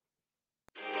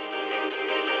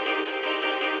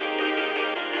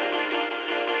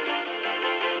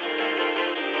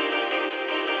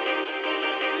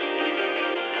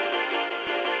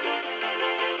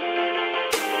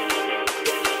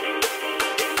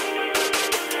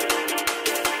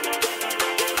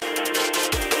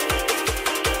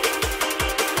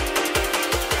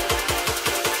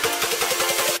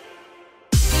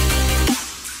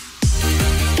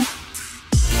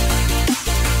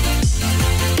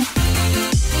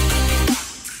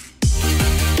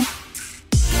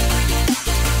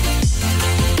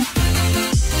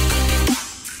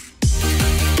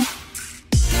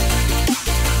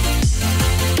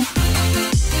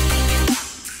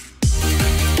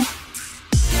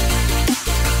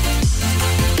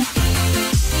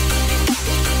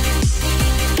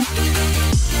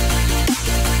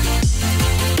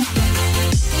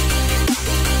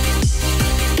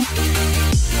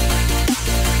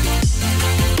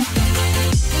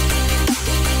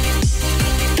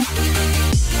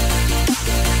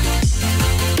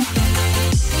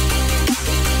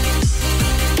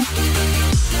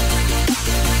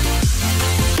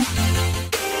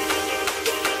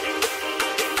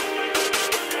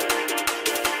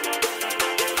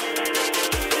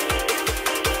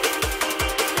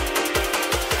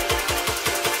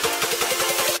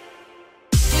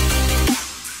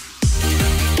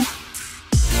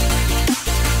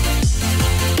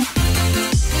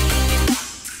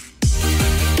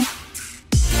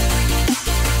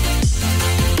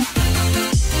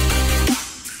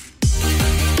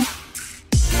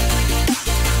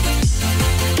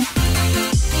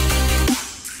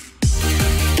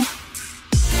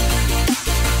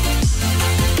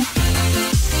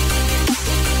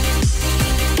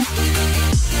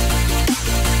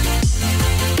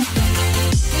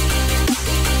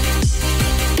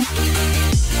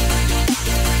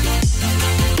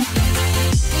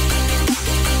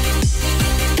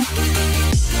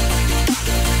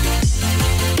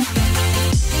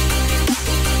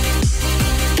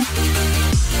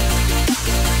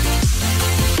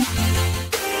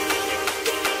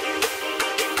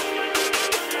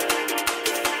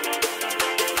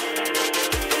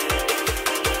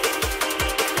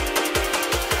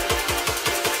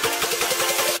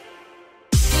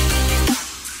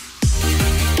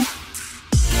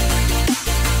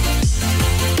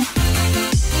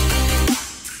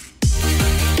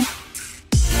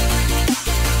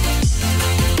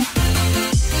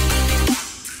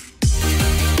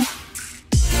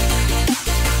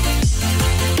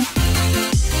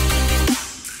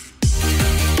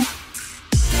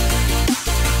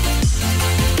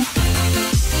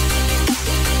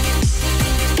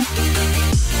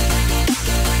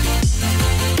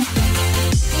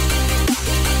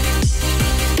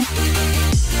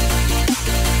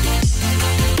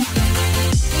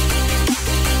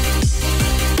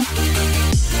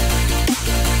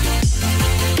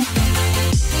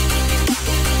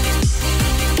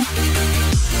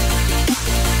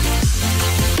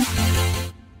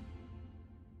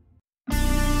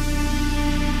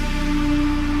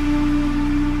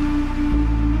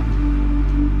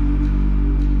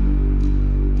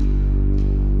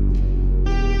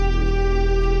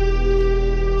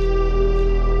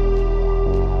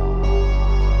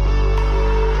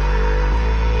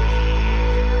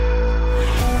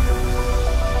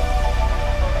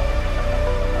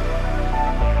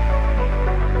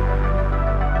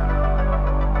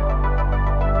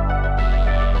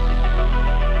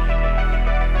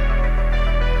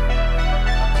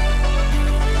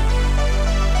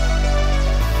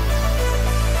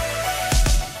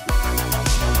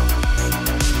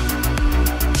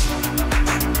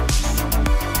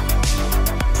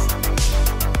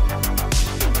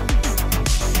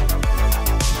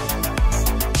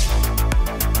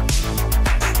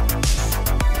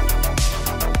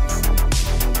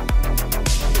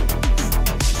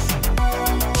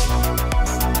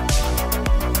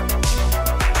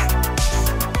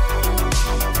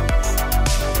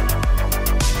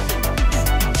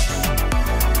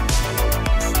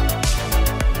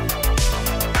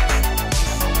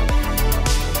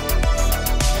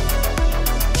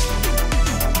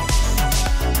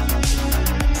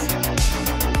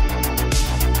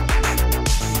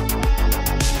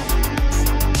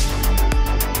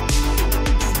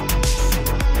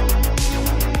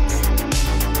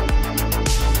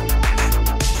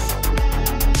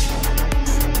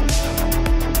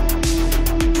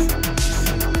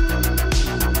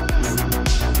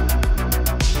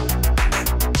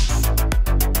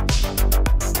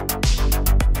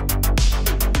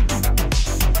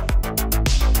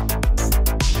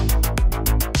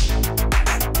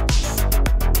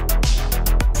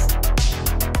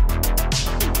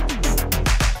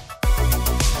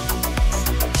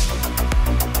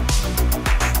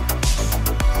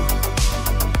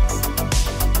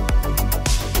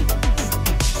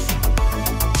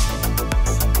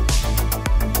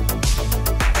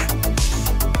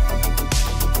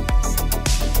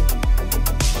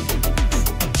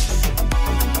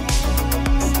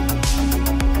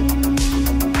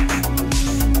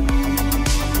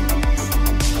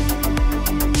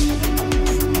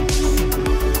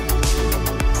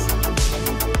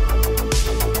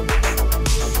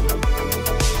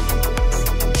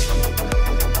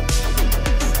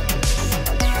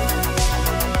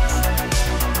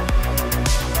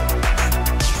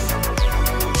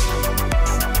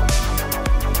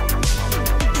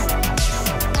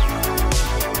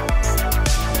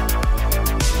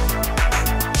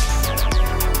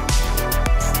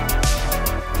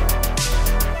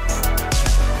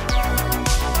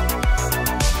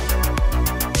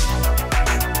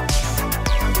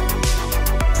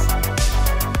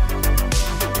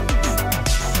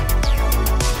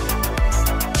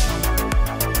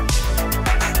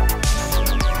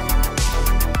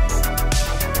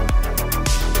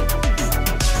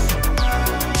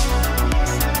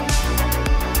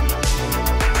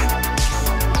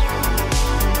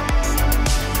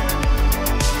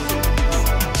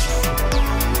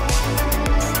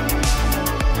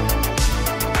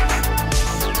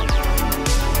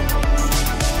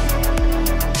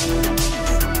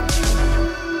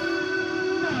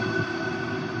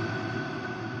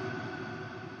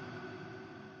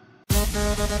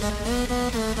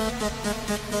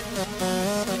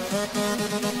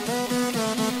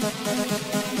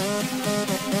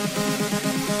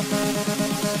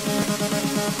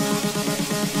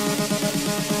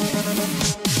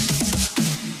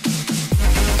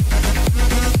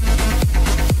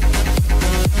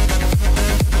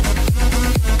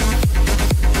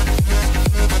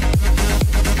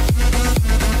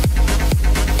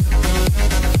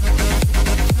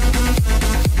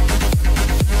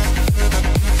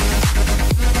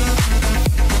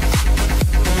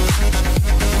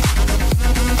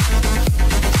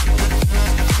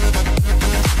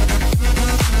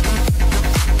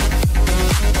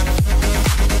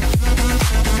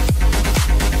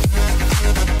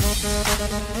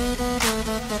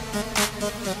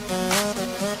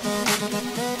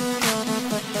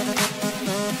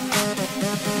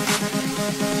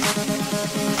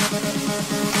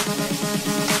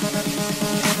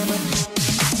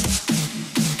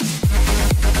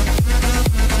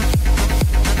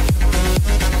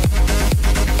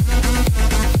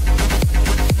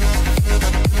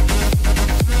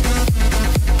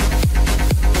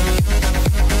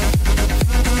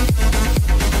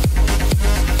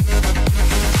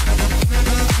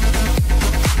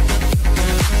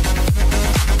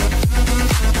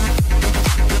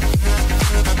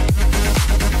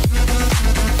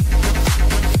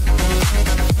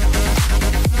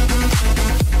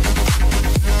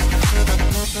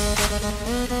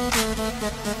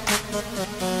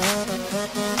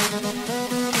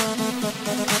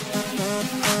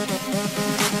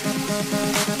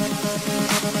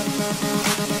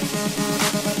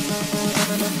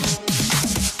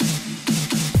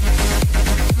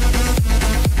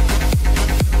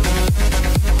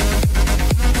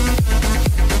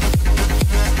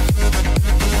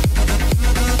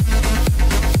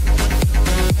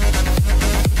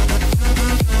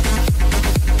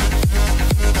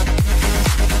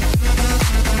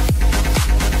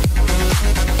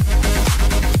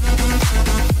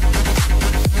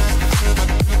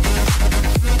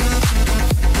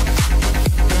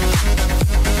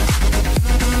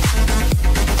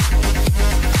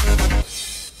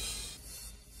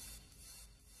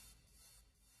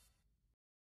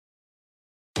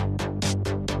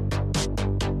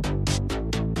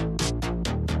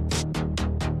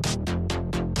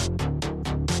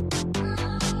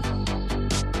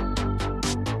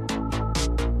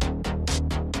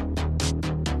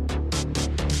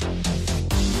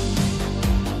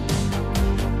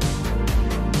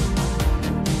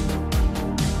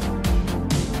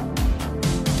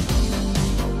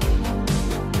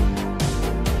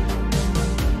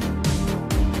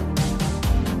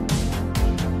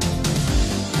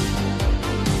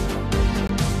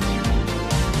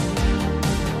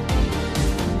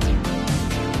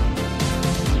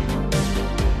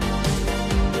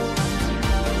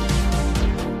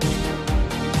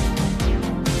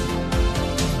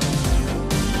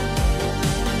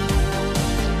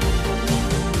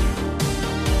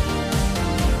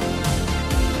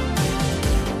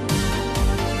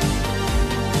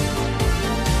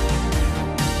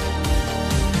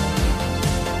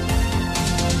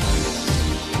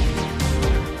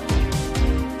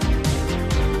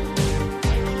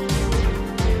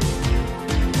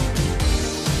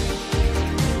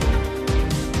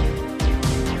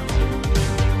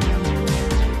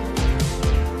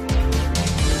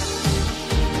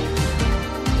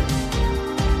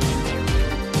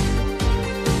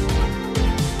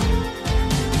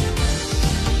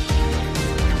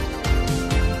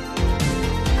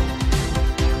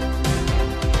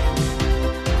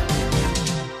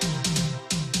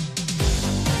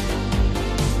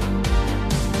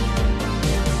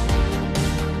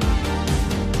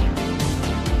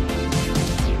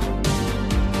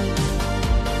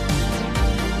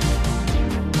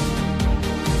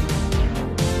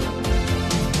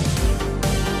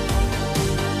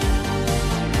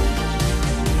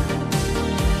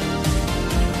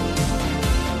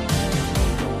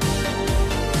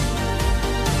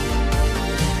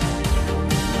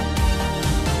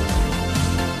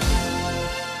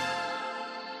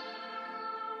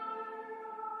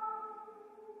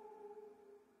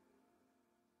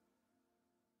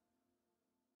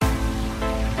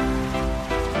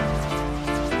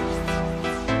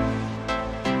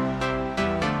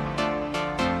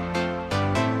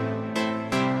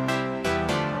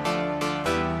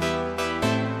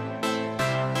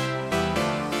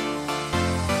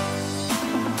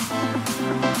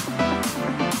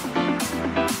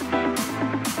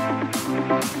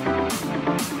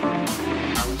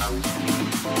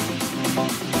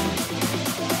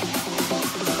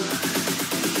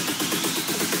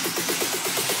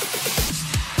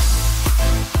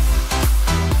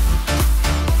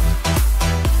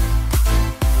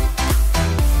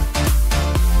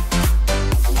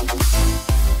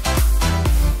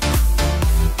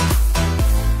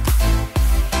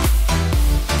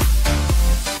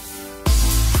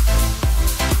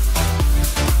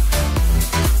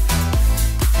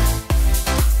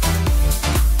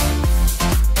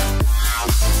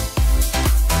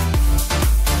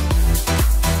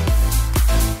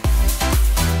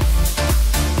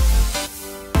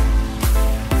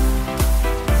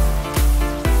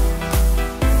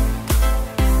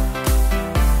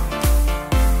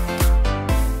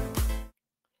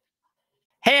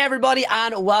 Hey everybody,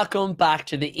 and welcome back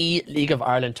to the eLeague of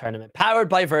Ireland tournament, powered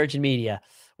by Virgin Media.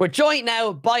 We're joined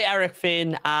now by Eric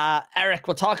Finn. Eric,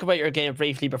 we'll talk about your game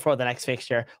briefly before the next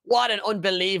fixture. What an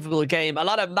unbelievable game. A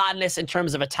lot of madness in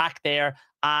terms of attack there.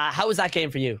 How was that game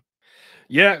for you?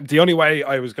 Yeah, the only way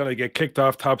I was going to get kicked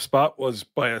off top spot was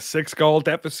by a 6-goal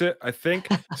deficit, I think.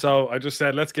 So I just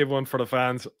said, let's give one for the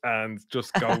fans and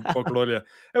just go buckle you.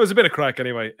 It was a bit of crack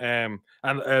anyway. And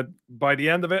by the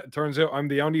end of it, it turns out I'm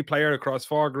the only player across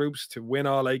 4 groups to win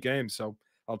all 8 games. So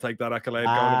I'll take that accolade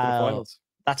going into the finals.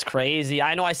 That's crazy.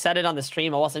 I know I said it on the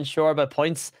stream. I wasn't sure about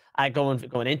points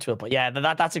going into it. But yeah,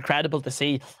 that's incredible to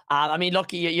see. I mean,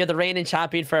 look, you're the reigning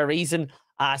champion for a reason.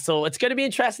 So it's going to be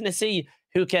interesting to see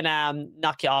who can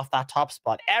knock you off that top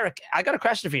spot. Eric, I got a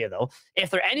question for you, though. If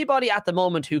there anybody at the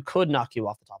moment who could knock you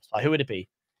off the top spot, who would it be?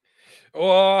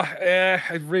 Oh,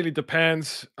 it really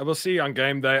depends. I will see on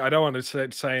game day. I don't want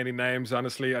to say any names,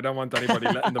 honestly. I don't want anybody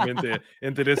letting them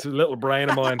into this little brain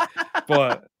of mine.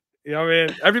 But you know what I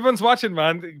mean? Everyone's watching,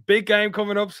 man. Big game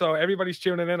coming up, so everybody's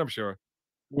tuning in, I'm sure.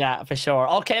 Yeah, for sure.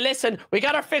 Okay, listen, we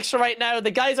got our fixture right now.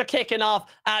 The guys are kicking off.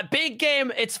 Big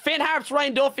game. It's Finn Harp's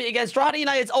Ryan Duffy against Drogheda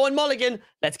United's Owen Mulligan.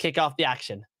 Let's kick off the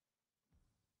action.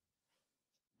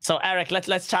 So, Eric,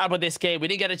 let's chat about this game. We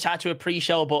didn't get a chat to a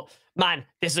pre-show, but man,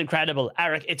 this is incredible.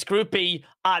 Eric, it's Group B.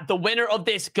 The winner of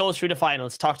this goes through the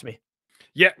finals. Talk to me.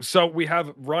 Yeah, so we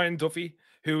have Ryan Duffy,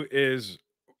 who is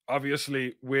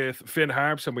obviously with Finn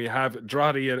Harps, and we have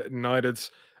Drogheda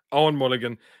United's Owen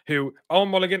Mulligan, Owen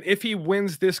Mulligan, if he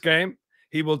wins this game,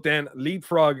 he will then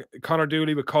leapfrog Connor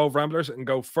Dooley with Cove Ramblers and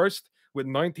go first with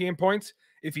 19 points.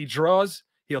 If he draws,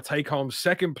 he'll take home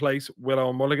second place with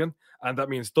Owen Mulligan, and that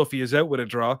means Duffy is out with a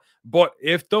draw. But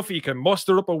if Duffy can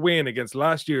muster up a win against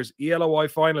last year's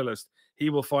ELOI finalist, he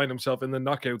will find himself in the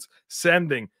knockouts,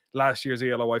 sending last year's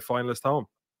ELOI finalist home.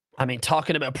 I mean,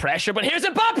 talking about pressure, but here's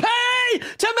Mbappe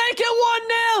to make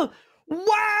it 1-0.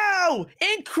 Wow!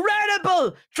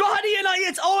 Incredible! Drogheda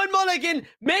United's Owen Mulligan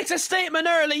makes a statement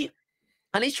early,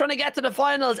 and he's trying to get to the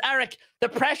finals. Eric, the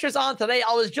pressure's on today.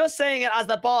 I was just saying it as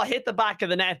the ball hit the back of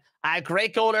the net. A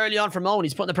great goal early on from Owen.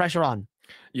 He's putting the pressure on.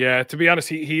 Yeah, to be honest,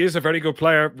 he is a very good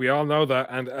player. We all know that,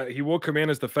 and he will come in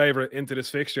as the favourite into this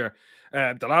fixture.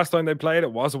 The last time they played,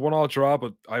 it was a 1-1 draw,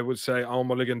 but I would say Owen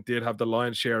Mulligan did have the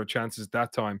lion's share of chances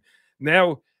that time.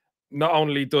 Now, not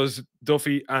only does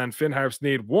Duffy and Finn Harps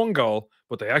need 1 goal,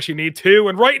 but they actually need 2.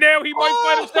 And right now, he might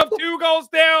find himself 2 goals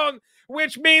down,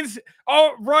 which means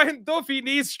Ryan Duffy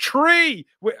needs 3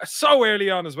 so early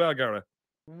on as well, Gareth.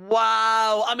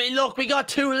 Wow. I mean, look, we got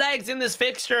 2 legs in this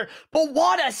fixture, but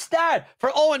what a start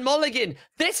for Owen Mulligan.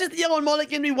 This is the Owen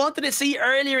Mulligan we wanted to see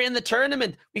earlier in the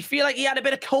tournament. We feel like he had a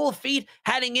bit of cold feet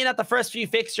heading in at the first few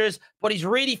fixtures, but he's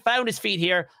really found his feet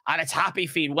here, and it's happy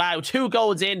feet. Wow, 2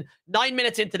 goals in, 9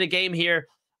 minutes into the game here,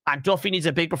 and Duffy needs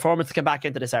a big performance to come back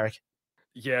into this, Eric.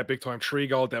 Yeah, big time.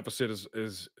 3-goal deficit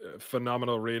is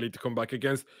phenomenal, really, to come back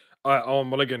against Owen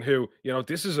Mulligan, who, you know,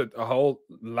 this is a whole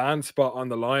land spot on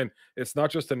the line. It's not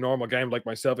just a normal game like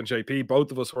myself and JP.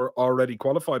 Both of us were already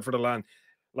qualified for the LAN.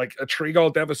 Like, a 3-goal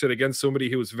deficit against somebody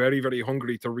who is very, very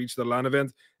hungry to reach the LAN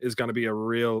event is going to be a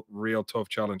real tough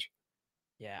challenge.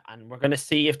 Yeah, and we're going to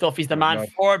see if Duffy's the man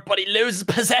for it, but he loses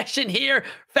possession here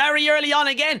very early on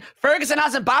again. Ferguson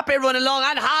has Mbappe running long,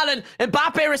 and Haaland.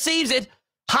 Mbappe receives it.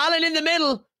 Haaland in the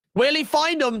middle. Will he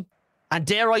find him? And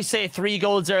dare I say, 3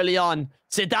 goals early on.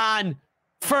 Zidane,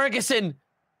 Ferguson,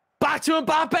 back to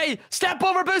Mbappe. Step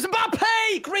over boost.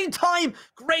 Mbappe! Green time.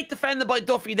 Great defending by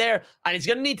Duffy there. And he's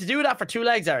going to need to do that for 2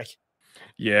 legs, Eric.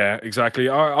 Yeah, exactly.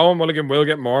 Owen Mulligan will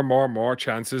get more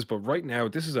chances, but right now,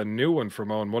 this is a new one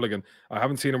from Owen Mulligan. I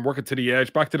haven't seen him work it to the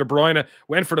edge. Back to De Bruyne.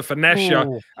 Went for the finesse shot.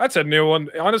 That's a new one.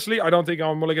 Honestly, I don't think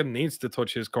Owen Mulligan needs to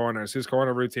touch his corners. His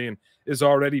corner routine is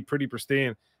already pretty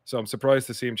pristine, so I'm surprised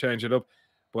to see him change it up.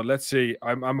 But let's see.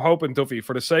 I'm hoping Duffy,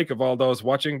 for the sake of all those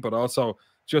watching, but also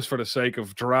just for the sake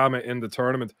of drama in the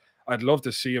tournament, I'd love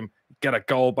to see him get a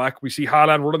goal back. We see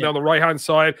Haaland running down the right-hand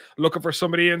side, looking for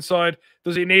somebody inside.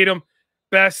 Does he need him?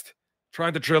 Best,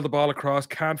 trying to drill the ball across,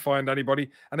 can't find anybody.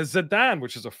 And it's Zidane,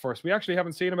 which is a first. We actually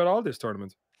haven't seen him at all this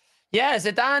tournament. Yeah,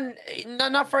 Zidane,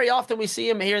 not very often we see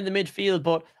him here in the midfield,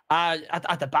 but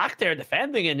at the back there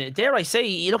defending, and dare I say,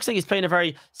 he looks like he's playing a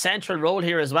very central role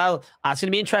here as well. It's going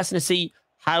to be interesting to see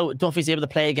how Duffy's able to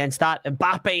play against that.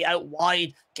 Mbappe out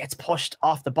wide, gets pushed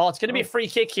off the ball. It's going to be a free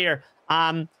kick here.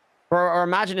 Or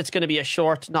imagine it's going to be a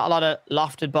short, not a lot of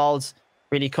lofted balls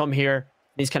really come here.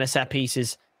 These kind of set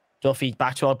pieces. Duffy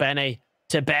back to Albene,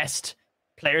 to Best.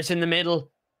 Players in the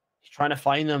middle. He's trying to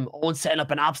find them. Owen setting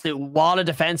up an absolute wall of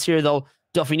defense here, though.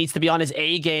 Duffy needs to be on his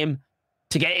A game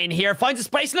to get in here. Finds a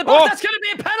space in the box. That's going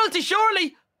to be a penalty,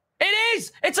 surely. It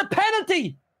is. It's a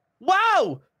penalty.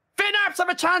 Wow. Finn Harps have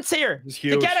a chance here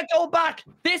to get a goal back.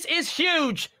 This is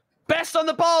huge. Best on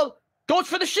the ball. Goes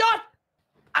for the shot.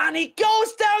 And he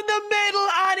goes down the middle,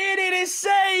 and it is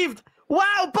saved.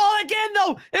 Wow. Ball again,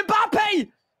 though.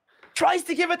 Mbappe tries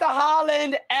to give it to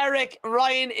Haaland. Eric,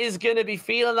 Ryan is going to be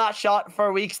feeling that shot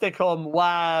for weeks to come.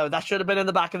 Wow, that should have been in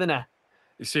the back of the net.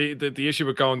 You see, the issue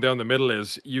with going down the middle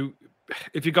is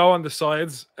if you go on the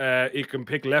sides, you can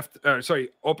pick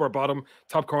up or bottom,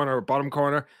 top corner or bottom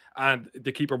corner, and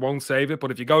the keeper won't save it. But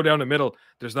if you go down the middle,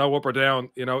 there's no up or down.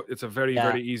 You know, it's a very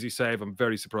easy save. I'm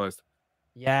very surprised.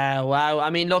 Yeah, wow. I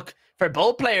mean, look, for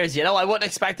both players, I wouldn't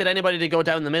expected anybody to go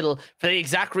down the middle for the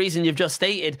exact reason you've just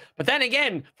stated. But then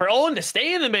again, for Owen to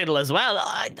stay in the middle as well,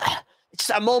 it's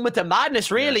just a moment of madness,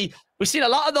 Yeah. really. We've seen a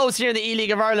lot of those here in the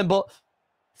E-League of Ireland, but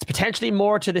it's potentially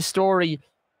more to the story.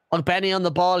 Benny on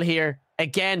the ball here.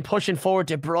 Again, pushing forward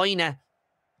De Bruyne.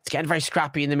 It's getting very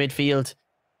scrappy in the midfield.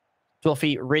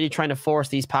 Duffy really trying to force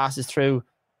these passes through.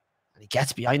 And he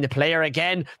gets behind the player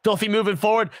again. Duffy moving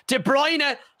forward. De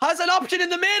Bruyne has an option in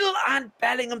the middle. And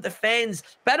Bellingham defends.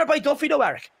 Better by Duffy though,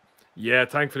 Eric. Yeah,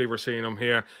 thankfully we're seeing him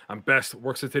here. And Best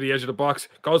works it to the edge of the box.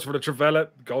 Goes for the Trivella.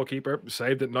 Goalkeeper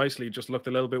saved it nicely. Just looked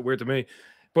a little bit weird to me.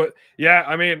 But yeah,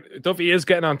 I mean, Duffy is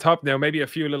getting on top now. Maybe a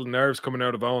few little nerves coming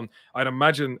out of Owen. I'd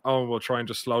imagine Owen will try and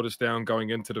just slow this down going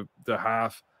into the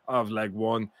half of leg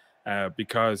one.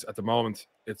 Because at the moment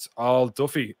it's all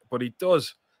Duffy. But he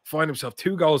does find himself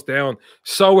 2 goals down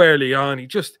so early on. He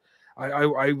just,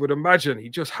 I would imagine he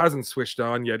just hasn't switched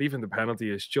on yet. Even the penalty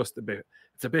is just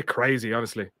it's a bit crazy,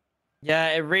 honestly. Yeah,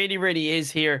 it really, really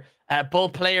is here.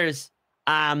 Both players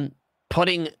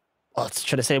putting,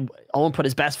 should I say, Owen put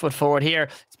his best foot forward here.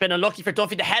 It's been unlucky for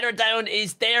Duffy. The header down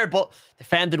is there, but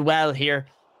defended well here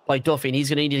by Duffy. And he's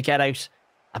going to need to get out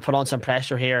and put on some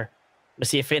pressure here. We'll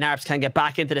see if Finn Harps can get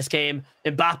back into this game.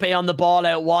 Mbappe on the ball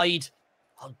out wide.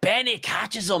 Oh, Bennett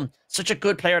catches him. Such a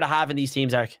good player to have in these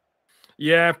teams, Eric.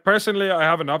 Yeah, personally, I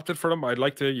haven't opted for him. I'd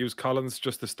like to use Collins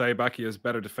just to stay back. He has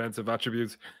better defensive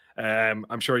attributes.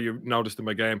 I'm sure you noticed in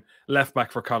my game. Left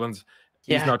back for Collins.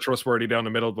 He's not trustworthy down the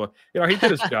middle, but he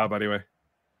did his job anyway.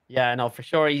 Yeah, no, for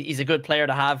sure. He's a good player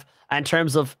to have in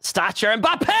terms of stature.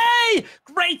 Mbappe!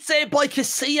 Great save by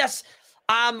Casillas.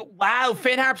 Wow,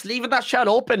 Finn Harps leaving that shot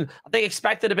open. I think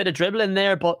expected a bit of dribbling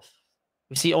there, but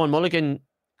we see Owen Mulligan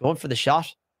going for the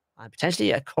shot. And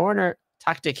potentially a corner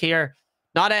tactic here.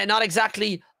 Not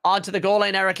exactly onto the goal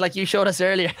line, Eric, like you showed us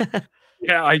earlier.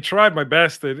 Yeah, I tried my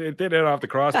best. It did hit off the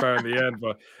crossbar in the end,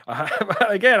 but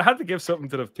again, I had to give something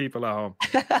to the people at home.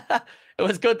 It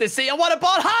was good to see. And what a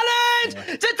ball! Haaland!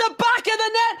 To the back of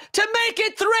the net to make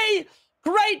it 3.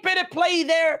 Great bit of play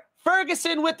there.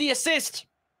 Ferguson with the assist.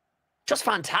 Just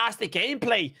fantastic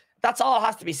gameplay. That's all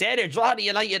has to be said here. Drogheda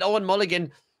United, Owen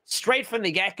Mulligan, straight from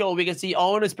the get-go. We can see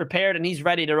Owen is prepared and he's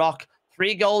ready to rock.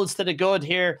 3 goals to the good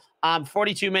here.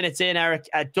 42 minutes in, Eric.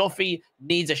 Duffy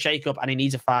needs a shake-up and he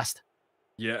needs it fast.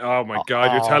 Yeah, oh my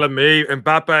God, you're telling me.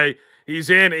 Mbappe, he's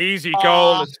in. Easy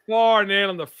goal. It's 4-0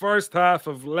 in the first half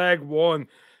of leg 1.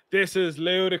 This is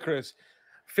ludicrous.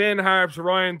 Finn Harps,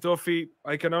 Ryan Duffy,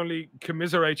 I can only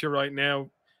commiserate you right now.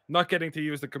 Not getting to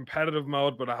use the competitive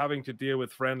mode, but having to deal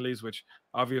with friendlies, which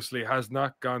obviously has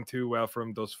not gone too well for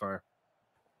him thus far.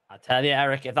 I tell you,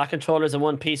 Eric, if that controller's in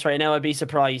one piece right now, I'd be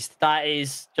surprised. That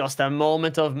is just a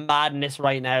moment of madness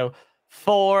right now.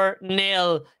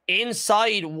 4-0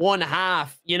 inside one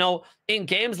half. In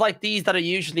games like these that are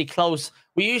usually close,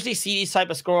 we usually see these type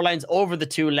of scorelines over the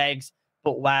 2 legs.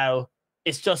 But wow,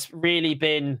 it's just really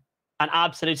been an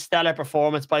absolute stellar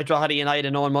performance by Drogheda United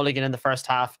and Owen Mulligan in the first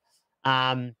half.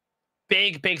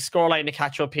 Big scoreline to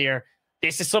catch up here.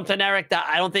 This is something, Eric, that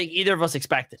I don't think either of us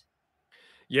expected.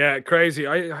 Yeah, crazy.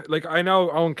 I know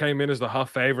Owen came in as the hot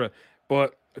favorite,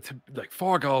 but like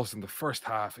 4 goals in the first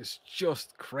half is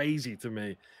just crazy to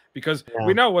me because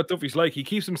we know what Duffy's like. He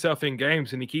keeps himself in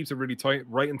games and he keeps it really tight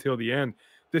right until the end.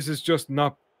 This has just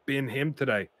not been him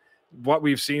today. What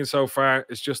we've seen so far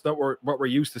is just not what we're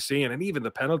used to seeing. And even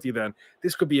the penalty then,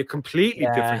 this could be a completely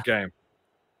different game.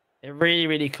 It really,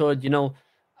 really could.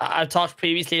 I've talked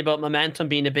previously about momentum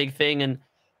being a big thing, and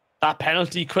that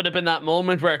penalty could have been that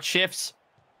moment where it shifts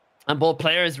and both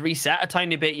players reset a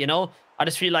tiny bit. I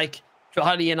just feel like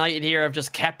Drogheda United here have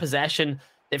just kept possession.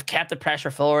 They've kept the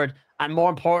pressure forward. And more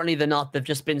importantly than not, they've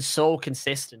just been so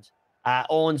consistent.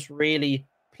 Owen's really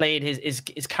played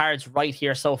his cards right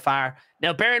here so far.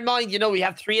 Now, bear in mind, we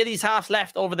have 3 of these halves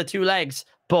left over the 2 legs.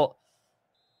 But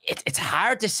it's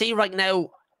hard to see right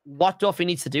now what Duffy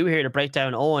needs to do here to break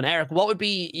down Owen. Eric, what would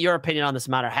be your opinion on this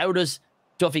matter? How does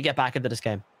Duffy get back into this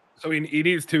game? So he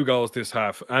needs 2 goals this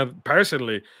half. And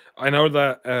personally, I know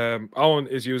that Owen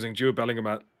is using Jude Bellingham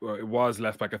it was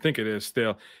left back. I think it is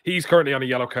still. He's currently on a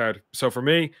yellow card. So for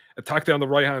me, attack down the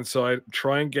right-hand side.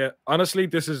 Try and get... Honestly,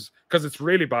 this is... Because it's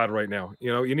really bad right now.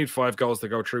 You need 5 goals to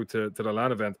go through to the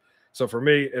LAN event. So for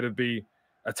me, it'd be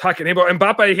attacking him. But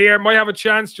Mbappe here might have a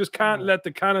chance. Just can't let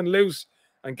the cannon loose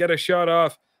and get a shot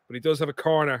off. But he does have a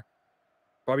corner.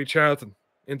 Bobby Charlton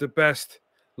into Best.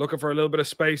 Looking for a little bit of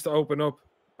space to open up.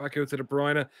 Back out to De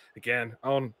Bruyne. Again,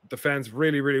 Owen defends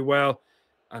really, really well.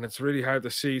 And it's really hard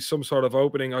to see some sort of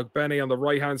opening. Benny on the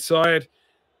right-hand side.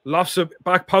 Lofts it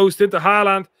back post into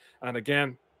Haaland. And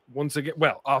again, once again,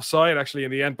 well, offside actually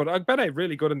in the end, but Ogbene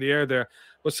really good in the air there.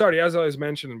 But sorry, as I was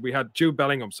mentioning, we had Jude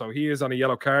Bellingham, so he is on a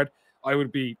yellow card. I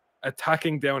would be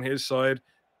attacking down his side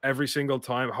every single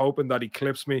time, hoping that he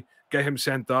clips me, get him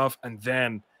sent off, and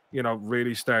then, you know,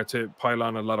 really start to pile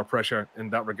on a lot of pressure in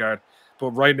that regard.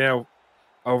 But right now,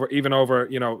 over,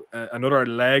 you know, another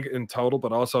leg in total,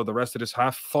 but also the rest of this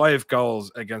half, 5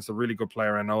 goals against a really good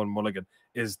player in Owen Mulligan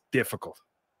is difficult.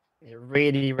 It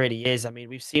really, really is. I mean,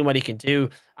 we've seen what he can do.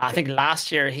 I think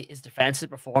last year his defensive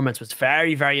performance was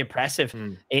very, very impressive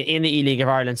in the E-League of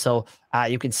Ireland. So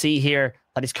you can see here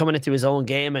that he's coming into his own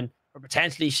game, and we're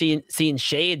potentially seeing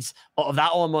shades of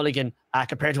that Owen Mulligan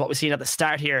compared to what we've seen at the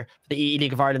start here for the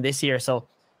E-League of Ireland this year. So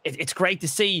it's great to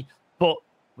see, but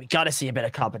we got to see a bit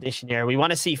of competition here. We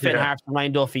want to see Finn Harps and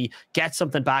Ryan Duffy get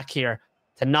something back here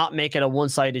to not make it a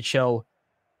one-sided show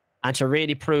and to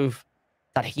really prove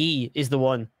that he is the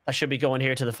one that should be going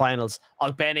here to the finals.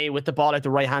 Ogbene with the ball at the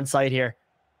right-hand side here,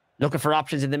 looking for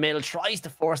options in the middle, tries to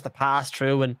force the pass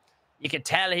through, and you can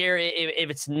tell here if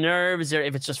it's nerves or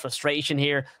if it's just frustration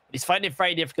here. But he's finding it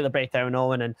very difficult to break down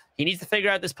Owen, and he needs to figure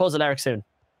out this puzzle, Eric, soon.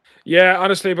 Yeah,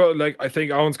 honestly, but like I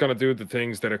think Owen's going to do the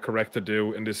things that are correct to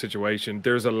do in this situation.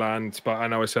 There's a land spot. I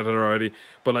know I said it already,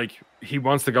 but like he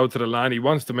wants to go to the land. He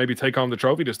wants to maybe take home the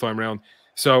trophy this time around.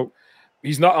 So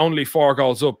he's not only 4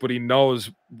 goals up, but he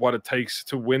knows what it takes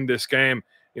to win this game.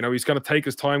 You know, he's going to take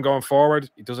his time going forward.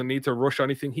 He doesn't need to rush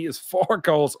anything. He is 4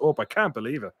 goals up. I can't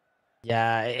believe it.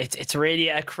 Yeah, it's really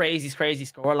a crazy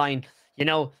scoreline. You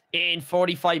know, in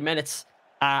 45 minutes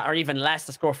or even less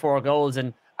to score 4 goals.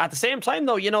 And at the same time,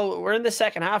 though, you know, we're in the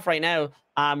second half right now.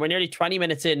 We're nearly 20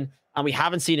 minutes in, and we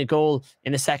haven't seen a goal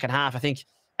in the second half. I think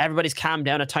everybody's calmed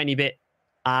down a tiny bit.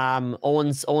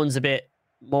 Owen's a bit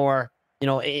more, you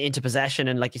know, into possession,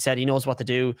 and like you said, he knows what to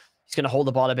do. He's going to hold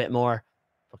the ball a bit more.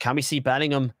 But can we see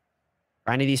Bellingham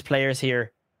or any of these players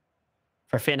here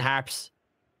for Finn Harps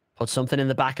put something in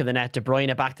the back of the net? De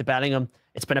Bruyne back to Bellingham.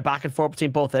 It's been a back and forth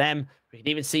between both of them. We can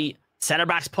even see centre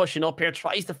backs pushing up here,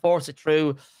 tries to force it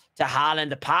through to Haaland.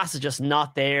 The pass is just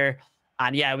not there,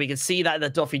 and yeah, we can see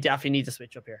that Duffy definitely needs to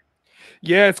switch up here.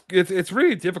 Yeah, it's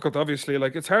really difficult. Obviously,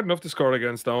 like it's hard enough to score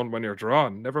against Owen when you're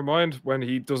drawn. Never mind when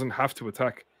he doesn't have to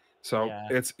attack. So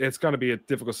it's going to be a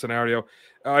difficult scenario.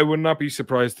 I would not be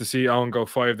surprised to see Owen go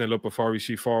 5-0 up before we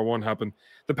see 4-1 happen.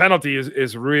 The penalty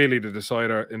is really the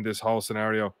decider in this whole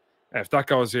scenario. If that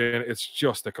goes in, it's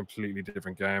just a completely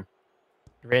different game.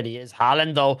 It really is.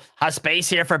 Haaland, though, has space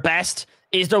here for Best.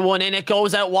 Is there one in? It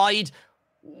goes out wide.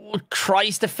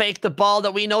 Tries to fake the ball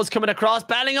that we know is coming across.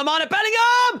 Bellingham on it.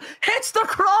 Bellingham hits the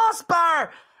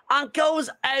crossbar and goes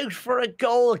out for a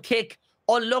goal kick.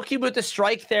 Unlucky with the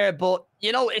strike there, but,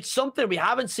 you know, it's something we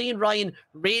haven't seen Ryan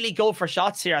really go for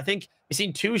shots here. I think we've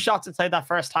seen 2 shots inside that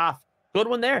first half. Good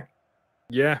one there.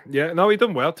 Yeah. No, he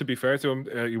done well, to be fair to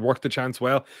him. He worked the chance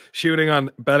well. Shooting on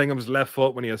Bellingham's left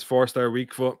foot when he has forced our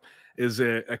weak foot is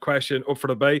a question up for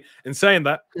debate. In saying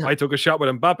that, I took a shot with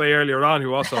Mbappe earlier on,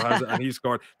 who also has it, and he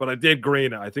scored. But I did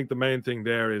green it. I think the main thing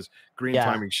there is green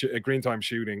time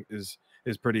shooting is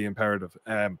pretty imperative.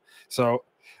 So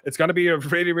it's going to be a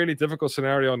really, really difficult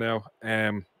scenario now.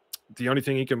 The only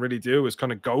thing he can really do is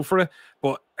kind of go for it.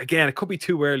 But again, it could be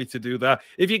too early to do that.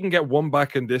 If you can get 1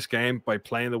 back in this game by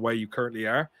playing the way you currently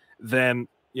are, then,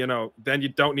 you know, then you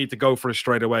don't need to go for it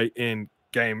straight away in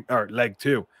game or leg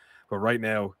 2. But right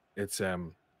now, it's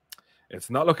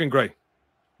not looking great.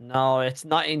 No, it's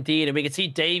not indeed. And we can see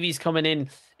Davies coming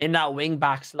in that wing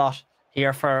back slot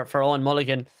here for Owen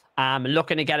Mulligan,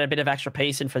 looking to get a bit of extra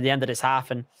pace in for the end of this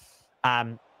half, and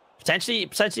potentially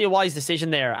a wise decision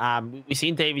there. We've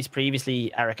seen Davies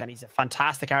previously, Eric, and he's a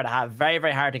fantastic card to have. Very,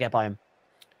 very hard to get by him.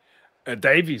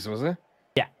 Davies, was it?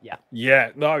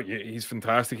 Yeah. No, he's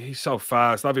fantastic. He's so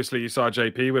fast. Obviously, you saw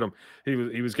JP with him.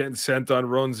 He was getting sent on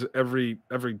runs every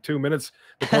 2 minutes.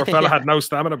 The poor fella had no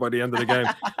stamina by the end of the game.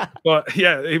 But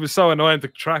yeah, he was so annoying to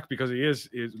track because he is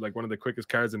like one of the quickest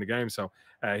cards in the game. So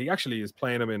he actually is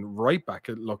playing him in right back,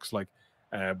 it looks like,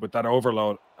 with that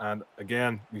overload. And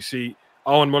again, we see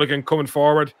Owen Mulligan coming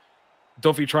forward.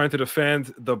 Duffy trying to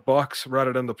defend the box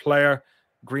rather than the player.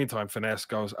 Green time finesse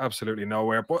goes absolutely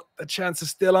nowhere, but the chance is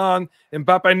still on.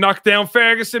 Mbappe knocked down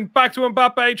Ferguson. Back to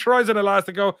Mbappe. Tries an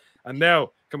Elastico. And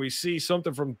now, can we see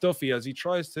something from Duffy as he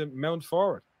tries to mount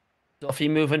forward? Duffy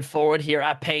moving forward here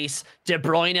at pace. De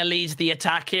Bruyne leads the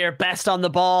attack here. Best on the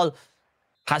ball.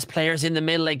 Has players in the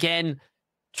middle again.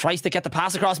 Tries to get the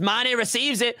pass across. Mane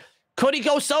receives it. Could he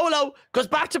go solo? Goes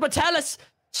back to Batellis.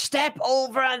 Step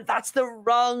over, and that's the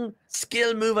wrong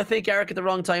skill move, I think, Eric, at the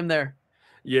wrong time there.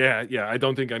 Yeah, yeah. I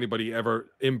don't think anybody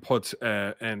ever inputs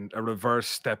and a reverse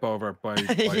step over by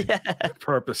Yeah.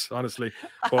 purpose, honestly.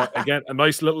 But again, a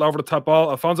nice little over the top ball.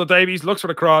 Alfonso Davies looks for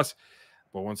the cross,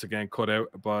 but once again cut out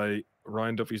by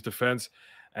Ryan Duffy's defense.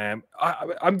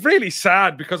 I'm really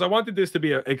sad because I wanted this to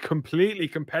be a completely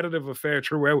competitive affair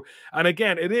throughout. And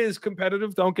again, it is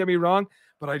competitive, don't get me wrong,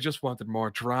 but I just wanted more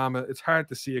drama. It's hard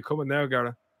to see it coming now,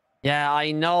 Gara. Yeah,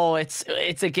 I know. It's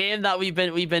a game that we've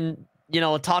been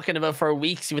talking about for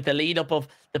weeks with the lead up of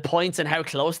the points and how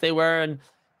close they were. And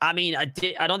I mean,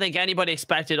 I don't think anybody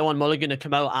expected Owen Mulligan to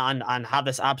come out and have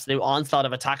this absolute onslaught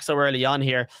of attack so early on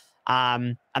here.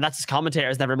 And that's his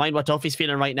commentators. Never mind what Duffy's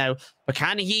feeling right now. But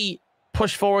can he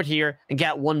push forward here and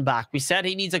get one back? We said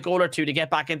he needs a goal or two to get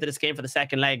back into this game for the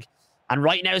second leg. And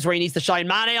right now is where he needs to shine.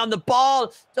 Mane on the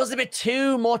ball does a bit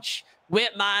too much with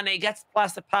Mane. Gets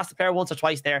past the player once or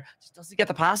twice there. Just doesn't get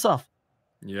the pass off.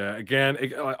 Yeah, again,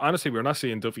 honestly, we're not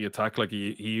seeing Duffy attack like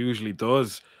he usually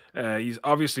does. He's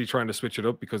obviously trying to switch it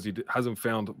up because he hasn't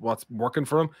found what's working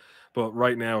for him. But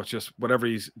right now, it's just whatever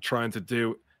he's trying to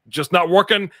do, just not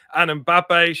working. And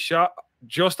Mbappe shot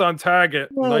just on target,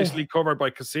 nicely covered by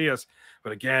Casillas.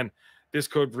 But again, this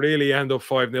could really end up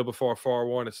 5-0 before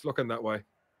 4-1. It's looking that way.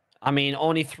 I mean,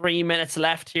 only 3 minutes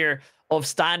left here of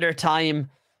standard time.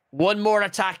 One more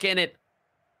attack in it.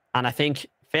 And I think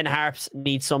Finn Harps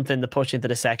needs something to push into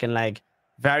the second leg.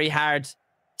 Very hard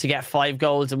to get 5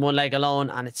 goals in one leg alone.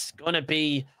 And it's going to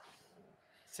be,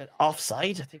 is it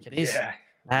offside? I think it is.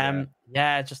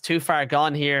 Yeah, just too far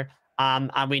gone here.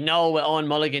 And we know with Owen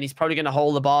Mulligan, he's probably going to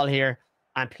hold the ball here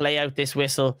and play out this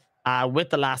whistle with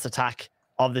the last attack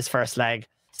of this first leg.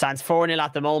 Stands 4-0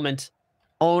 at the moment.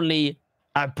 Only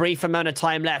a brief amount of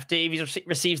time left. Davies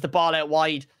receives the ball out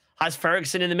wide. Has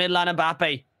Ferguson in the middle and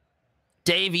Mbappe.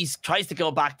 Davies tries to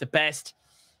go back to best.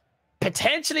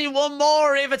 Potentially one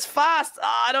more if it's fast.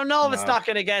 I don't know if it's not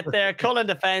going to get there. Cullen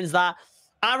defends that.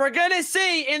 And we're going to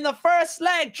see in the first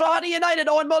leg, Drogheda United,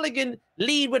 Owen Mulligan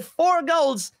lead with 4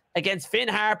 goals against Finn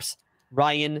Harps,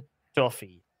 Ryan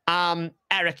Duffy.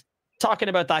 Eric, talking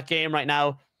about that game right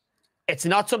now, it's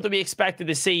not something we expected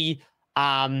to see.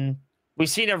 We've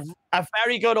seen a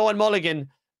very good Owen Mulligan,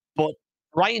 but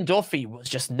Ryan Duffy was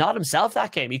just not himself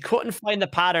that game. He couldn't find the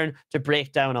pattern to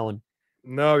break down Owen.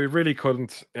 No, he really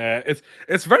couldn't.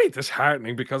 It's very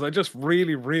disheartening because I just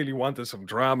really, really wanted some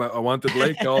drama. I wanted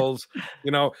late goals.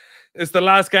 It's the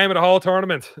last game of the whole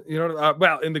tournament.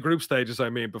 Well, in the group stages, I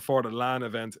mean, before the LAN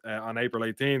event on April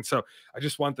 18th. So I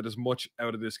just wanted as much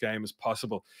out of this game as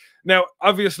possible. Now,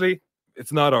 obviously,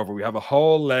 it's not over. We have a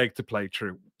whole leg to play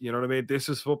through. You know what I mean? This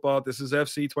is football. This is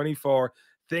FC 24.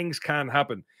 Things can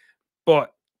happen.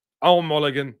 But Owen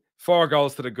Mulligan, 4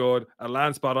 goals to the good, a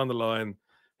land spot on the line.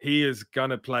 He is going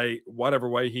to play whatever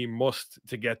way he must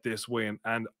to get this win.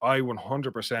 And I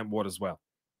 100% would as well.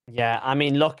 Yeah, I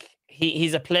mean, look,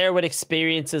 he's a player with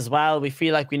experience as well. We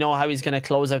feel like we know how he's going to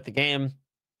close out the game.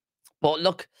 But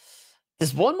look,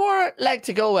 there's one more leg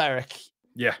to go, Eric.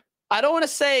 Yeah. I don't want to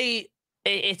say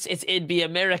it'd be a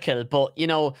miracle, but,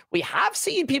 we have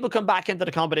seen people come back into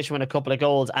the competition with a couple of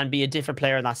goals and be a different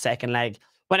player in that second leg.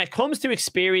 When it comes to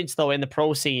experience, though, in the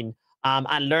pro scene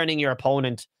and learning your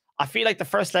opponent, I feel like the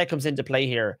first leg comes into play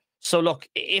here. So, look,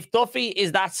 if Duffy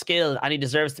is that skilled and he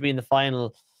deserves to be in the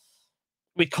final,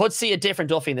 we could see a different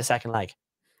Duffy in the second leg.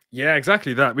 Yeah,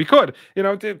 exactly that. We could.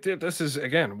 This is,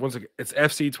 again, once again, it's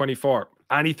FC 24.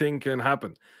 Anything can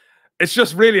happen. It's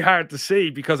just really hard to see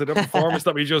because of the performance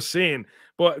that we just seen.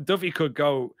 But Duffy could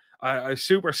go a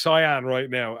super Cyan right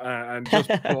now and just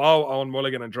blow Owen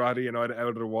Mulligan and Drogheda United out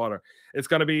of the water. It's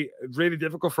going to be really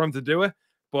difficult for him to do it.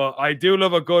 But I do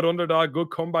love a good underdog, good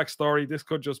comeback story. This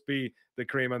could just be the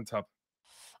cream on top.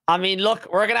 I mean, look,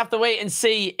 we're going to have to wait and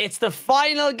see. It's the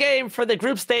final game for the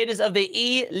group stages of the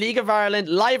eLeague of Ireland,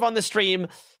 live on the stream.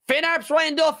 Finn Harps,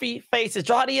 Ryan Duffy faces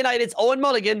Drogheda United's Owen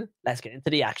Mulligan. Let's get into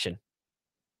the action.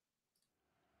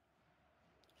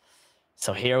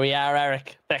 So here we are,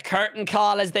 Eric. The curtain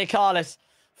call, as they call it.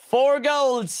 4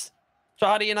 goals.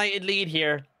 Drogheda United lead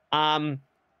here.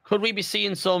 Could we be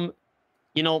seeing some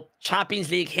Champions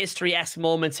League history-esque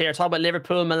moments here? Talk about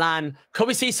Liverpool, Milan. Could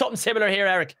we see something similar here,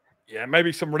 Eric? Yeah,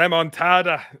 maybe some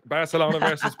remontada, Barcelona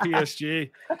versus PSG.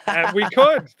 We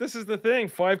could. This is the thing.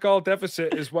 5-goal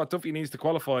deficit is what Duffy needs to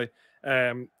qualify.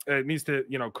 It needs to,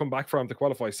 come back from to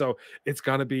qualify. So it's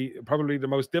going to be probably the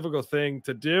most difficult thing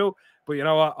to do. But you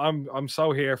know what? I'm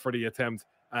so here for the attempt.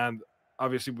 And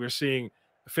obviously we're seeing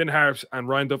Finn Harps and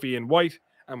Ryan Duffy in white,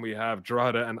 and we have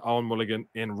Drogheda and Owen Mulligan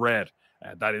in red.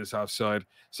 That is offside.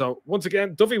 So once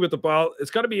again, Duffy with the ball.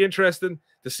 It's going to be interesting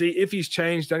to see if he's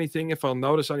changed anything, if I'll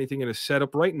notice anything in his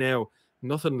setup. Right now,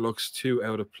 nothing looks too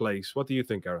out of place. What do you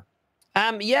think, Aaron?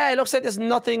 Yeah, it looks like there's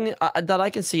nothing that I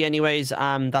can see anyways,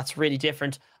 that's really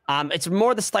different. It's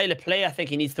more the style of play I think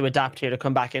he needs to adapt here to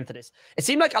come back into this. It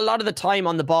seemed like a lot of the time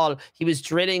on the ball, he was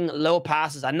drilling low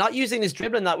passes and not using this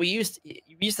dribbling that we used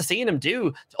to seeing him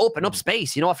do to open up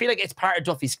space. You know, I feel like it's part of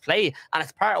Duffy's play and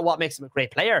it's part of what makes him a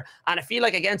great player. And I feel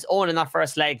like against Owen in that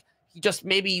first leg, he just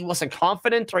maybe he wasn't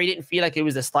confident or he didn't feel like it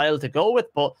was the style to go with.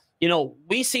 But, you know,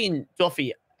 we seen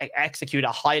Duffy execute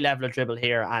a high level of dribble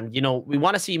here. And, you know, we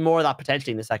want to see more of that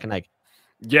potentially in the second leg.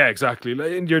 Yeah, exactly.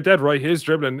 And you're dead right. His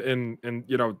dribbling in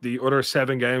you know the other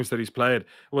 7 games that he's played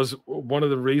was one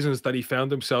of the reasons that he found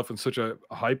himself in such a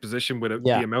high position with the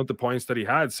Yeah. amount of points that he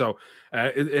had. So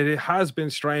it has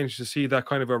been strange to see that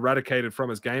kind of eradicated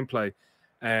from his gameplay.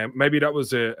 Maybe that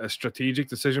was a strategic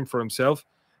decision for himself,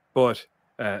 but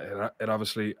it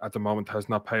obviously at the moment has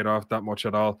not paid off that much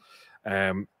at all.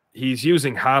 He's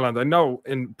using Haaland. I know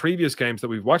in previous games that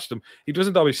we've watched him, he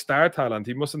doesn't always start Haaland.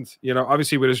 He mustn't, you know,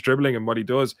 obviously with his dribbling and what he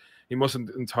does, he mustn't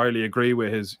entirely agree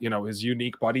with his, you know, his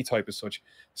unique body type as such.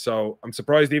 So I'm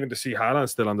surprised even to see Haaland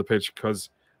still on the pitch because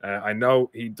I know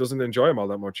he doesn't enjoy him all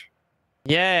that much.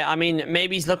 Yeah, I mean,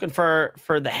 maybe he's looking for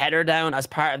the header down as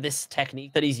part of this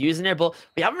technique that he's using there, but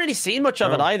we haven't really seen much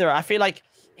of it either. I feel like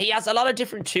he has a lot of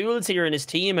different tools here in his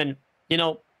team, and you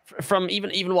know, from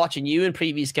even watching you in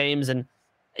previous games and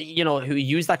you know, who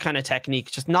use that kind of technique,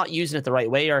 just not using it the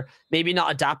right way, or maybe not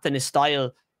adapting his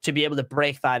style to be able to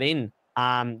break that in.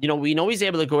 You know, we know he's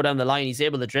able to go down the line, he's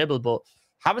able to dribble, but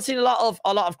haven't seen a lot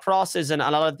of crosses and a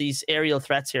lot of these aerial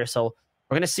threats here. So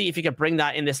we're gonna see if he can bring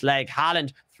that in this leg.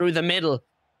 Haaland through the middle,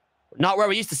 not where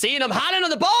we used to seeing him. Haaland on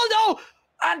the ball though,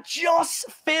 and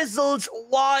just fizzles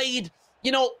wide.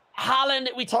 You know, Haaland,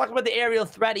 we talk about the aerial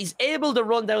threat. He's able to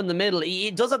run down the middle.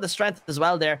 He does have the strength as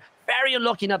well there. Very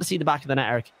unlucky not to see the back of the net,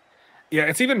 Eric. Yeah,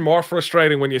 it's even more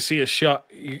frustrating when you see a shot,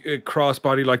 a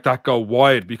crossbody like that go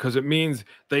wide because it means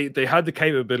they had the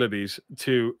capabilities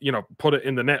to, you know, put it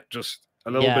in the net just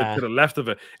a little bit to the left of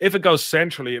it. If it goes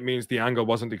centrally, it means the angle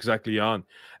wasn't exactly on.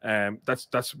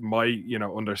 That's my, you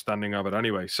know, understanding of it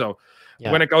anyway. So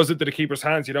when it goes into the keeper's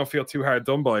hands, you don't feel too hard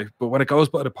done by. But when it goes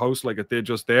by the post like it did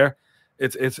just there,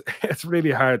 it's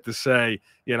really hard to say,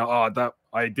 you know, oh, that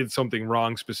I did something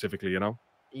wrong specifically, you know.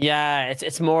 Yeah,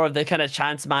 it's more of the kind of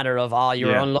chance matter of, oh, you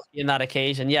were unlucky in that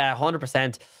occasion. Yeah,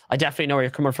 100%. I definitely know where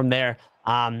you're coming from there.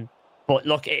 But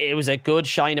look, it was a good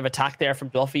shine of attack there from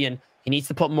Duffy, and he needs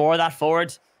to put more of that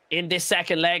forward in this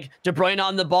second leg. De Bruyne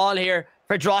on the ball here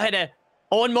for Drogheda.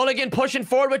 Owen Mulligan pushing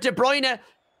forward with De Bruyne.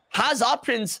 Has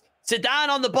options. Zidane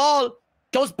on the ball.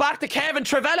 Goes back to Kevin.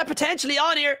 Travella potentially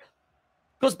on here.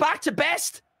 Goes back to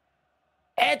Best.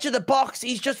 Edge of the box.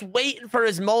 He's just waiting for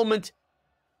his moment.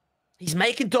 He's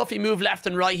making Duffy move left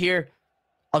and right here.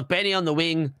 Benny on the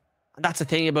wing. And that's the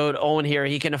thing about Owen here.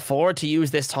 He can afford to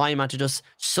use this time and to just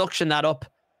suction that up.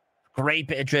 Great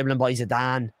bit of dribbling by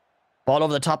Zidane. Ball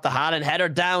over the top to Haaland. Header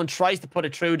down. Tries to put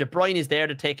it through. De Bruyne is there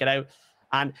to take it out.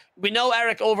 And we know,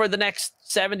 Eric, over the next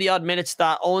 70-odd minutes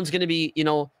that Owen's going to be, you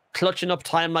know, clutching up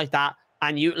time like that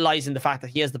and utilising the fact that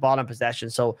he has the ball in possession.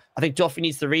 So I think Duffy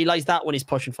needs to realise that when he's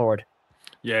pushing forward.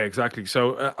 Yeah, exactly.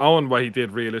 So Owen, what he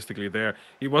did realistically there,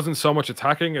 he wasn't so much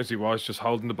attacking as he was just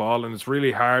holding the ball, and it's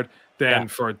really hard then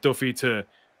for Duffy to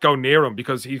go near him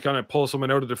because he's going to pull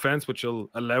someone out of defense, which will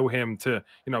allow him to,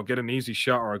 you know, get an easy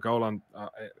shot or a goal on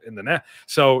in the net.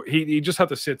 So he just had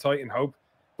to sit tight and hope.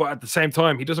 But at the same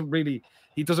time, he doesn't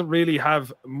really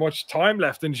have much time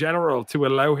left in general to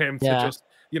allow him to just,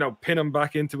 you know, pin him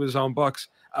back into his own box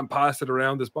and pass it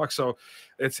around his box. So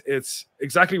it's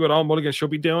exactly what Al Mulligan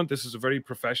should be doing. This is a very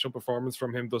professional performance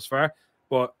from him thus far.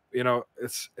 But, you know,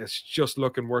 it's just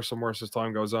looking worse and worse as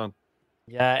time goes on.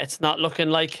 Yeah, it's not looking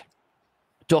like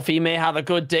Duffy may have a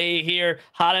good day here.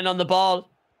 Haaland on the ball.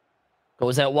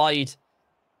 Goes out wide.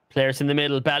 Players in the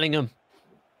middle. Bellingham.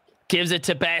 Gives it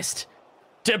to Best.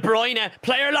 De Bruyne.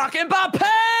 Player lock. Mbappe!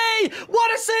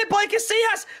 What a save by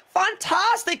Casillas.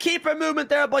 Fantastic keeper movement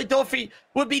there by Duffy.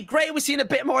 Would be great. We've seen a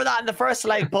bit more of that in the first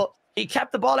leg, but he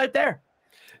kept the ball out there.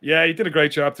 Yeah, he did a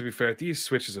great job, to be fair. These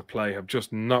switches of play have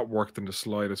just not worked in the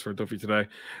slightest for Duffy today.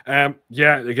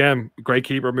 Yeah, again, great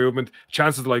keeper movement.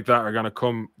 Chances like that are going to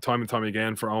come time and time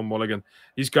again for Owen Mulligan.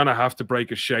 He's going to have to break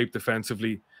his shape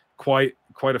defensively quite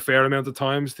a fair amount of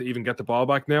times to even get the ball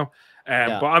back now.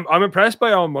 But I'm impressed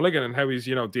by Owen Mulligan and how he's,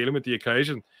 you know, dealing with the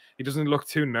occasion. He doesn't look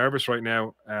too nervous right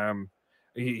now.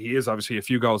 He is obviously a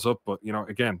few goals up, but, you know,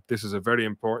 again, this is a very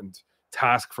important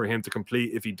task for him to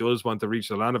complete if he does want to reach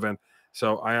the LAN event.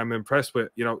 So I am impressed with,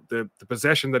 you know, the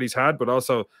possession that he's had, but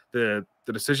also the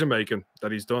decision making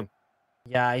that he's done.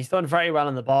 Yeah, he's done very well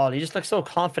on the ball. He just looks so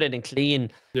confident and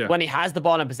clean. When he has the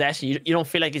ball in possession, you don't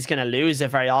feel like he's going to lose it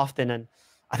very often. And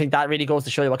I think that really goes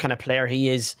to show you what kind of player he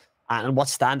is and what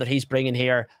standard he's bringing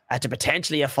here to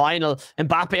potentially a final.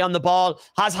 Mbappe on the ball,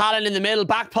 has Haaland in the middle,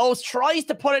 back post, tries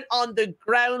to put it on the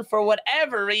ground for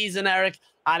whatever reason, Eric,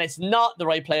 and it's not the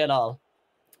right play at all.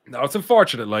 No, it's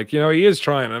unfortunate. Like, he is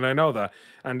trying, and I know that.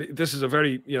 And this is a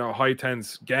very, high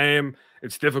tense game.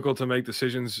 It's difficult to make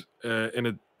decisions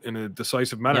in a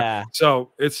decisive manner. Yeah.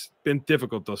 So it's been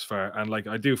difficult thus far. And like,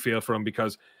 I do feel for him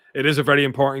because it is a very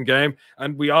important game,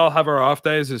 and we all have our off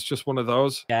days. It's just one of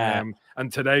those. Yeah.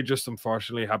 And today just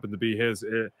unfortunately happened to be his.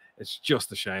 It's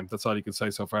just a shame. That's all you can say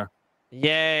so far.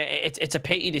 Yeah, it's a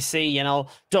pity to see,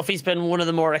 Duffy's been one of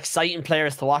the more exciting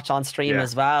players to watch on stream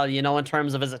as well, in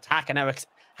terms of his attack and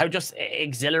how just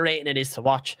exhilarating it is to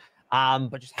watch.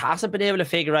 But just hasn't been able to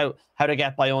figure out how to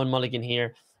get by Owen Mulligan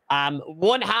here.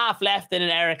 1 half left in it,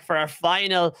 Eric, for our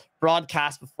final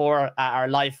broadcast before our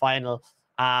live final.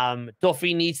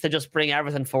 Duffy needs to just bring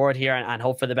everything forward here and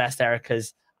hope for the best, Eric,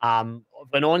 because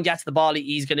when Owen gets the ball,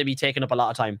 he's going to be taking up a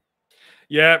lot of time.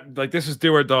 Yeah, like this is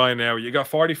do or die now. You got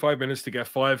 45 minutes to get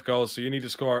 5 goals, so you need to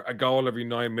score a goal every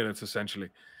 9 minutes, essentially.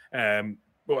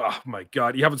 Oh my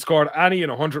God, you haven't scored any in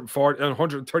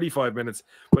 135 minutes,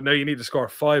 but now you need to score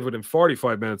 5 within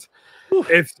 45 minutes. Oof.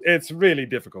 It's really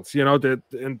difficult,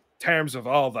 in terms of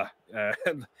all that.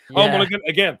 Well,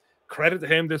 again, credit to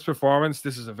him, this performance.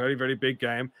 This is a very, very big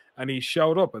game, and he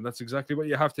showed up, and that's exactly what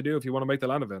you have to do if you want to make the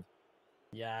LAN event.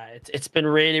 Yeah, it's been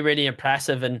really, really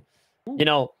impressive, and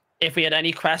if we had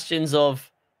any questions of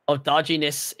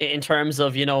dodginess in terms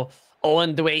of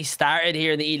Owen, the way he started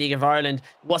here in the E-League of Ireland,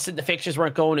 wasn't the fixtures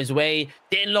weren't going his way,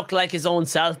 didn't look like his own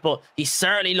self, but he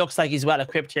certainly looks like he's well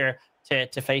equipped here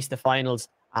to face the finals,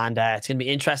 and it's going to be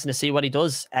interesting to see what he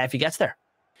does if he gets there.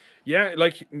 Yeah,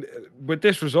 like with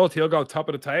this result, he'll go top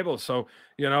of the table. So,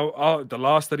 the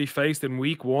loss that he faced in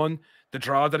week 1, the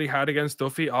draw that he had against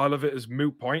Duffy, all of it is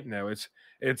moot point now.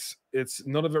 It's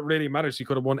none of it really matters. He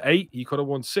could have won 8, he could have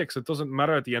won 6. It doesn't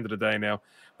matter at the end of the day now.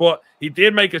 But he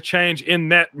did make a change in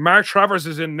net. Mark Travers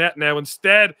is in net now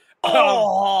instead of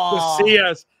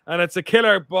Casillas, and it's a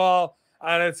killer ball.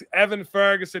 And it's Evan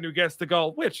Ferguson who gets the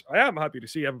goal, which I am happy to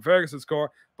see Evan Ferguson score,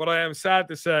 but I am sad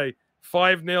to say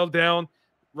 5-0 down.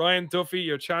 Ryan Duffy,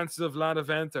 your chances of LAN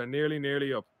event are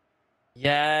nearly up.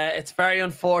 Yeah, it's very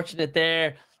unfortunate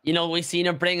there. We've seen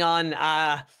him bring on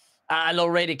a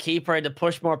low-rated keeper to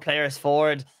push more players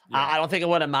forward. Yeah. I don't think it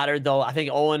would have mattered, though. I think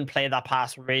Owen played that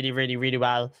pass really, really, really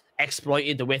well,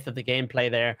 exploited the width of the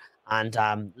gameplay there.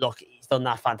 And look, he's done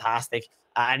that fantastic.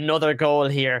 Another goal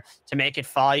here to make it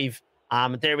 5.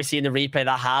 There we see in the replay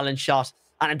that Haaland shot.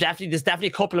 And there's definitely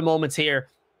a couple of moments here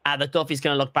that Duffy's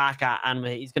going to look back at, and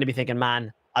he's going to be thinking,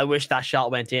 man, I wish that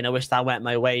shot went in. I wish that went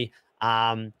my way.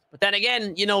 But then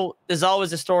again, there's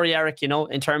always a story, Eric,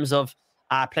 in terms of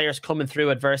players coming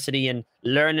through adversity and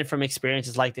learning from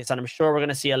experiences like this. And I'm sure we're going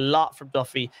to see a lot from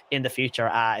Duffy in the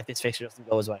future if this fixture doesn't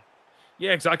go his way.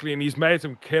 Yeah, exactly. And he's made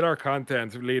some killer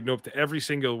content leading up to every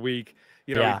single week.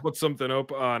 He put something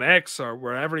up on X or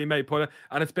wherever he may put it,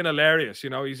 and it's been hilarious.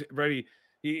 He's very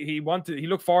he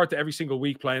looked forward to every single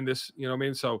week playing this. You know what I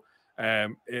mean? So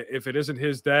if it isn't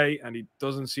his day and he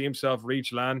doesn't see himself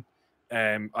reach LAN,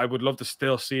 I would love to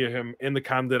still see him in the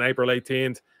Camden April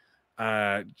 18th.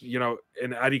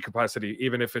 In any capacity,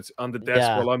 even if it's on the desk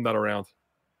while I'm not around.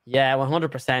 Yeah,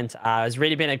 100%. It's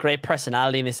really been a great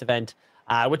personality in this event,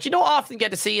 which often get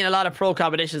to see in a lot of pro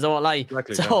competitions, I won't lie.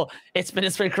 Exactly, so it's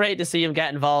been great to see him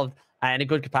get involved in a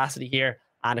good capacity here,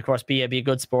 and of course be a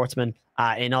good sportsman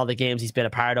in all the games he's been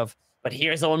a part of. But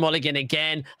here's Owen Mulligan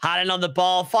again, Haaland on the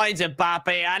ball, finds Mbappe,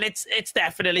 and it's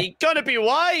definitely gonna be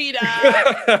wide.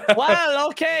 Well,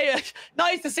 okay,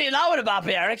 nice to see that with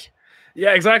Mbappe, Eric.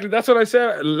 Yeah, exactly. That's what I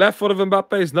said. Left foot of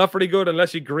Mbappe is not very good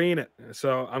unless you green it.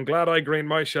 So I'm glad I greened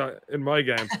my shot in my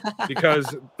game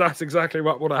because that's exactly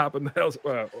what would have happened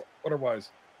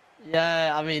otherwise.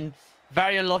 Yeah, I mean,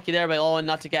 very unlucky there by Owen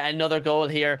not to get another goal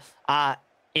here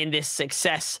in this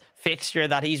success fixture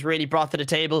that he's really brought to the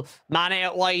table. Mane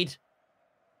out wide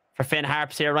for Finn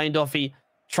Harps here. Ryan Duffy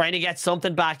trying to get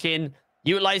something back in,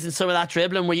 utilizing some of that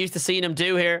dribbling we're used to seeing him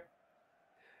do here.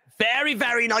 Very,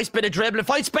 very nice bit of dribbling.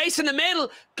 Finds space in the middle,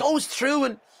 goes through,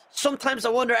 and sometimes I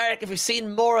wonder, Eric, if we've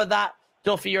seen more of that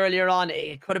Duffy earlier on,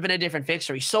 it could have been a different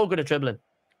fixture. He's so good at dribbling.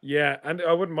 Yeah, and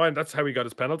I wouldn't mind. That's how he got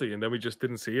his penalty, and then we just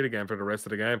didn't see it again for the rest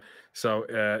of the game.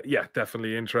 So, yeah,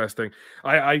 definitely interesting.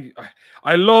 I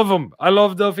love him. I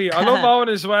love Duffy. I love Owen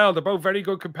as well. They're both very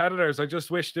good competitors. I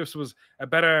just wish this was a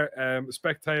better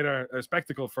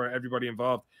spectacle for everybody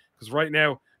involved. Because right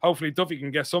now, hopefully Duffy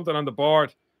can get something on the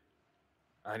board.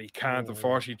 And he can't,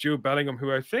 unfortunately. Jude Bellingham,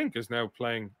 who I think is now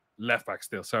playing left back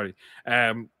still, sorry.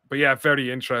 But yeah, very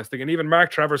interesting. And even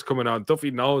Mark Trevor's coming on. Duffy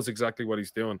knows exactly what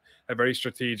he's doing. A very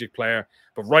strategic player.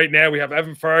 But right now we have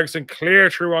Evan Ferguson clear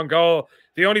through on goal.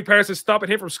 The only person stopping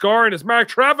him from scoring is Mark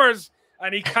Travers.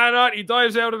 And he cannot. He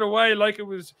dives out of the way like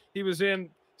he was in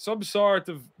some sort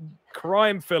of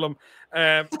crime film.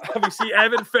 We see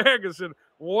Evan Ferguson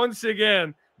once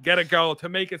again get a goal to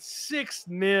make it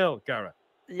 6-0, Garrett.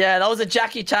 Yeah, that was a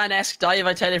Jackie Chan-esque dive,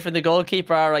 I tell you, from the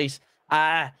goalkeeper, all right.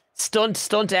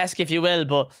 Stunt-esque, if you will.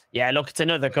 But yeah, look, it's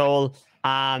another goal.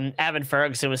 Evan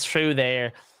Ferguson was through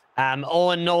there.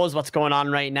 Owen knows what's going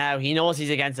on right now. He knows he's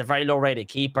against a very low-rated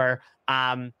keeper.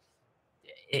 There's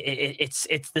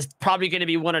probably going to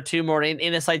be one or two more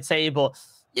in this, I'd say. But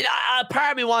you know,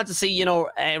 part of me wants to see,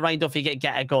 Ryan Duffy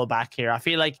get a goal back here. I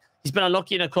feel like he's been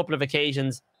unlucky on a couple of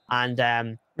occasions, and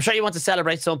I'm sure he wants to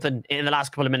celebrate something in the last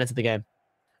couple of minutes of the game.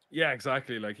 Yeah,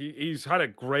 exactly. Like he's had a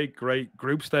great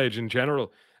group stage in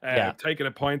general. Taking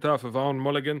a point off of Owen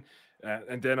Mulligan.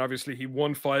 And then obviously he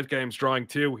won 5 games, drawing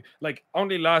 2. Like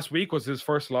only last week was his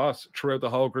first loss throughout the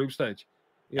whole group stage.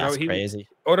 That's crazy.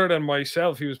 Other than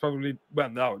myself, he was probably, well,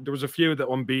 no, there was a few that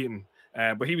unbeaten.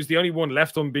 But he was the only one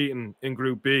left unbeaten in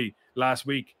Group B last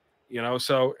week.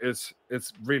 So it's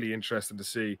really interesting to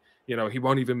see. He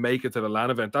won't even make it to the LAN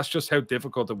event. That's just how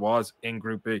difficult it was in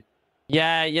Group B.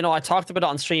 Yeah, I talked about it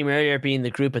on stream earlier, being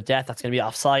the group of death that's going to be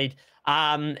offside.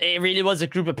 It really was a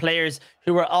group of players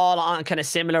who were all on kind of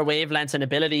similar wavelengths and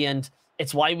ability, and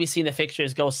it's why we've seen the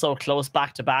fixtures go so close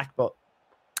back to back. But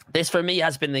this, for me,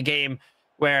 has been the game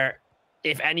where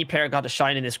if any player got to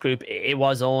shine in this group, it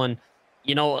was Owen.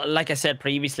 Like I said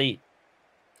previously,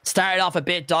 started off a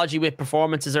bit dodgy with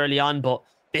performances early on, but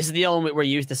this is the Owen we're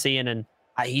used to seeing, and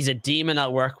he's a demon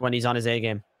at work when he's on his A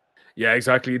game. Yeah,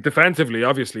 exactly. Defensively,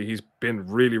 obviously, he's been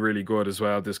really, really good as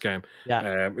well this game.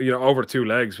 Yeah. Over 2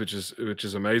 legs, which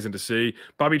is amazing to see.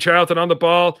 Bobby Charlton on the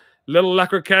ball. Little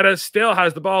Lacroqueta still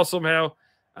has the ball somehow,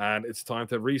 and it's time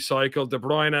to recycle. De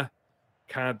Bruyne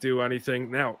can't do anything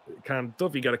now. Can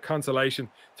Duffy get a consolation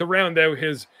to round out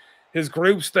his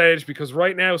group stage? Because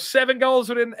right now, 7 goals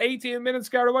within 18 minutes.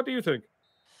 Gary, what do you think?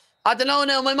 I don't know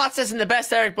now. My maths isn't the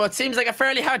best, Eric, but it seems like a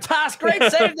fairly hard task. Great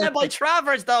save there by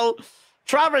Travers, though.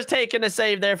 Travers taking a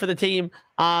save there for the team.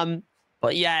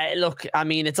 But yeah, look, I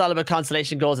mean, it's all about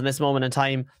consolation goals in this moment in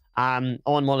time.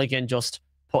 Owen Mulligan just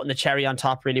putting the cherry on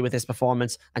top, really, with his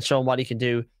performance and showing what he can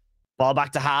do. Ball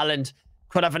back to Haaland.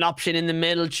 Could have an option in the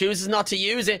middle. Chooses not to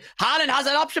use it. Haaland has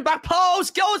an option back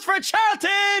post. Goes for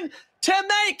Charlton to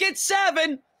make it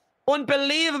 7.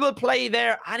 Unbelievable play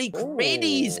there. And he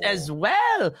gritties as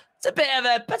well. That's a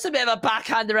bit of a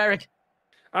backhander, Eric.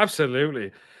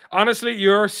 Absolutely. Honestly,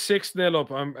 you're 6-0 up.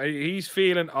 He's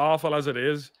feeling awful as it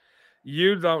is.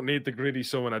 You don't need the gritty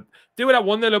someone. Do it at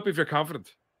 1-0 up if you're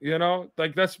confident.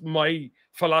 Like that's my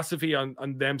philosophy on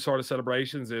them sort of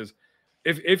celebrations is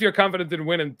if you're confident in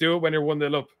winning, do it when you're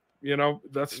 1-0 up.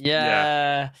 That's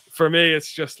yeah. For me,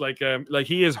 it's just like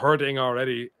he is hurting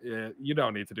already. You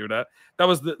don't need to do that. That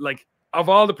was of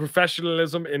all the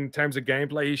professionalism in terms of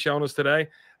gameplay he's shown us today,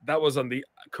 that was on the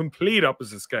complete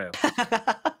opposite scale.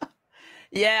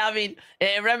 Yeah, I mean,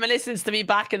 reminiscence to me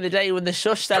back in the day when the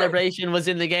shush celebration was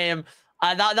in the game.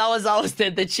 That was always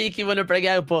the cheeky one to bring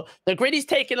out. But the gritty's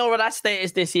taking over that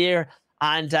status this year.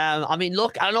 And I mean,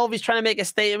 look, I don't know if he's trying to make a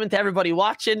statement to everybody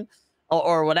watching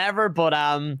or whatever. But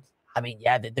I mean,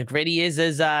 yeah, the gritty is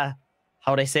as how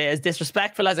would I say, as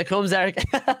disrespectful as it comes, Eric.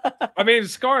 I mean,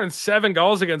 scoring 7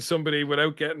 goals against somebody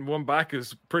without getting one back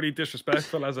is pretty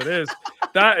disrespectful as it is.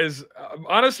 That is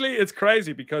honestly, it's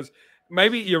crazy because.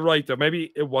 Maybe you're right, though.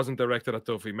 Maybe it wasn't directed at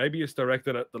Duffy. Maybe it's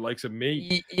directed at the likes of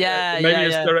me. Yeah,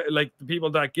 maybe it's like the people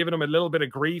that giving him a little bit of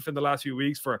grief in the last few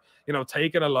weeks for,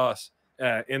 taking a loss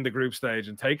in the group stage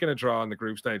and taking a draw in the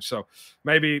group stage. So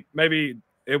maybe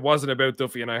it wasn't about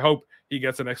Duffy, and I hope he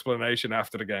gets an explanation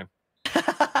after the game.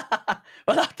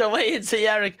 We'll have to wait and see.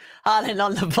 Eric Haaland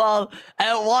on the ball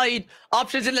out wide.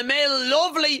 Options in the middle.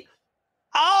 Lovely.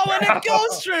 Oh, and it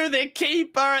goes through the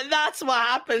keeper. That's what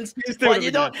happens. He's doing it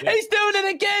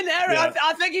again, Eric. Yeah.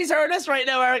 I think he's heard us right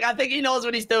now, Eric. I think he knows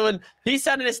what he's doing. He's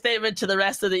sending a statement to the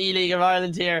rest of the eLeague of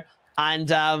Ireland here.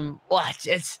 And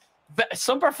it's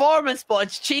some performance, but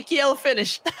it's cheeky old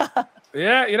finish.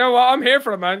 Yeah, you know what? I'm here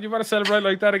for it, man. You want to celebrate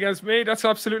like that against me? That's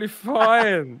absolutely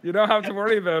fine. You don't have to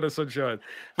worry about it, sunshine.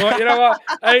 But you know what?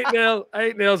 8-0.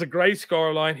 8-0 is a great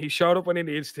scoreline. He showed up when he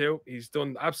needs to. He's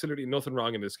done absolutely nothing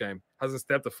wrong in this game. Hasn't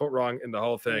stepped a foot wrong in the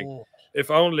whole thing. Oh.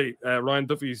 If only Ryan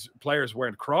Duffy's players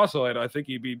weren't cross-eyed, I think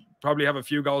he'd probably have a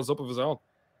few goals up of his own.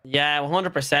 Yeah,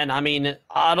 100%. I mean,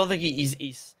 I don't think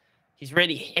he's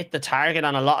really hit the target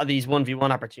on a lot of these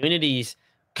 1v1 opportunities.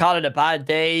 Call it a bad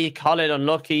day, call it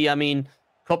unlucky. I mean,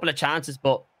 a couple of chances,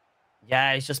 but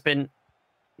Yeah, he's just been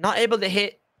not able to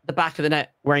hit the back of the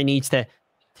net where he needs to.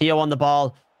 Theo on the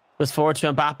ball. Goes forward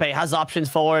to Mbappe. Has options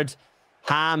forward.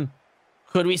 Ham.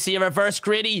 Could we see a reverse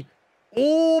gritty?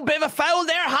 Oh, bit of a foul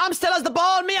there. Ham still has the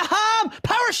ball. Mia Ham.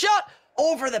 Power shot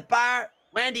over the bar.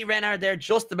 Wendy Renard there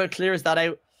just about clears that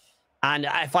out. And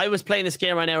if I was playing this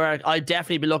game right now, Eric, I'd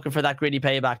definitely be looking for that gritty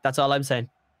payback. That's all I'm saying.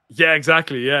 Yeah,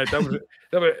 exactly. Yeah, that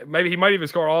would maybe he might even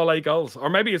score all 8 goals, or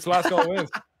maybe it's last goal wins.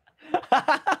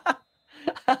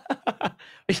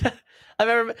 I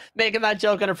remember making that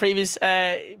joke on a previous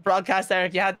broadcast,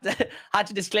 Eric. You had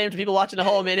to disclaim to people watching at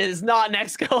home, it is not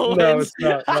next goal No, wins.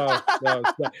 it's not. No,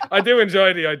 it's not. I do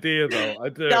enjoy the idea, though. I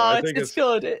do. No, I think it's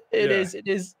good. It is. It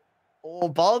is. Oh,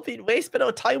 ball being wasted. No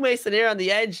time wasting here on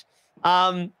the edge.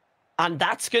 And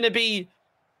that's gonna be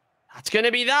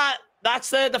that.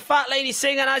 That's the fat lady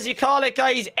singing, as you call it,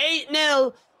 guys.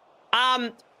 8-0.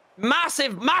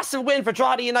 Massive win for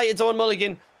Drogheda United's own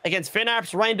Mulligan against Finn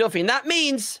Harps, Ryan Duffy. And that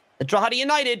means that Drogheda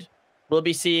United will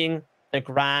be seeing the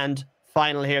grand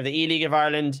final here of the E-League of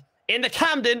Ireland in the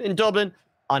Camden in Dublin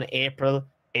on April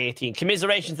 18th.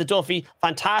 Commiserations to Duffy.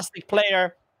 Fantastic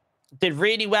player. Did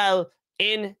really well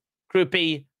in Group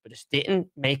B, but just didn't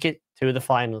make it to the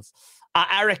finals.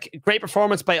 Eric, great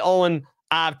performance by Owen.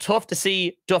 Tough to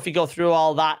see Duffy go through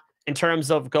all that in terms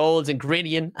of goals and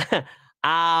grittying.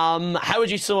 How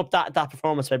would you sum up that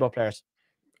performance by both players?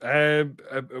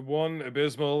 1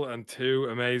 abysmal and 2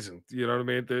 amazing. You know what I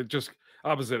mean? They're just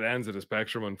opposite ends of the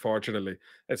spectrum. Unfortunately,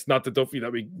 it's not the Duffy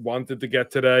that we wanted to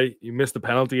get today. He missed the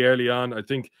penalty early on. I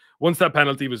think once that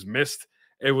penalty was missed,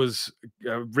 it was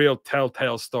a real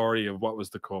telltale story of what was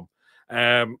to come.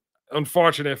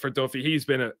 Unfortunate for Duffy, he's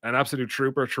been an absolute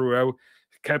trooper throughout.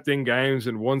 Kept in games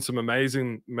and won some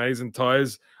amazing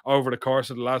ties over the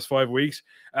course of the last 5 weeks.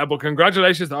 But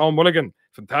congratulations to Owen Mulligan.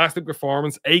 Fantastic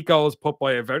performance. 8 goals put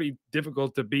by a very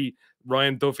difficult to beat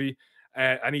Ryan Duffy.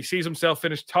 And he sees himself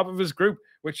finish top of his group,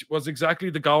 which was exactly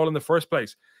the goal in the first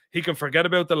place. He can forget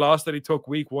about the loss that he took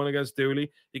week 1 against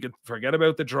Dooley. He can forget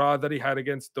about the draw that he had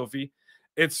against Duffy.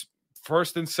 It's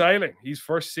first in sailing. He's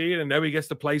first seed, and now he gets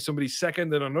to play somebody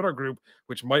second in another group,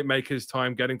 which might make his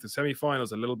time getting to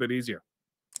semi-finals a little bit easier.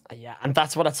 Yeah, and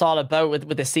that's what it's all about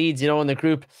with the seeds, you know, in the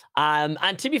group. And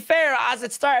to be fair, as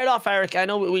it started off, Eric, I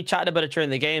know we chatted about it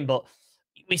during the game, but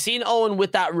we seen Owen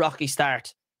with that rocky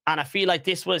start, and I feel like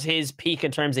this was his peak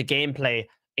in terms of gameplay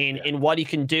in what he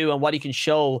can do and what he can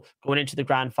show going into the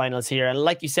grand finals here. And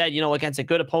like you said, you know, against a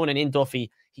good opponent in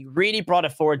Duffy, he really brought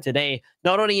it forward today,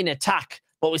 not only in attack,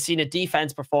 but we've seen a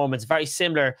defense performance very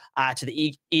similar to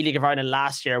the E-League of Ireland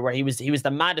last year, where he was the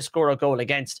man to score a goal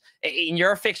against. In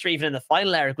your fixture, even in the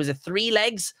final, Eric, was it 3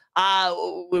 legs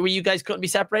where you guys couldn't be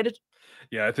separated?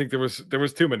 Yeah, I think there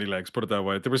was too many legs, put it that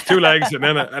way. There was 2 legs and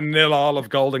then a nil all of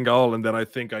golden goal, and then I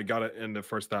think I got it in the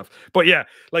first half. But yeah,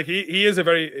 like he is a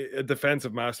very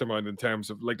defensive mastermind in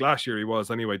terms of, like, last year he was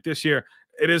anyway. This year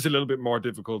it is a little bit more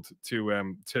difficult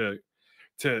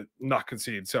to not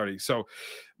concede. Sorry. So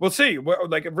we'll see. Well,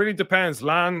 like, it really depends.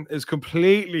 LAN is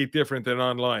completely different than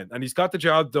online, and he's got the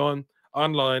job done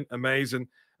online. Amazing.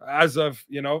 As of,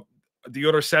 you know, the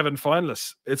other 7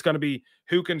 finalists, it's going to be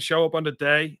who can show up on the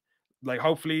day. Like,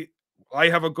 hopefully I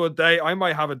have a good day. I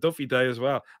might have a Duffy day as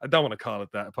well. I don't want to call it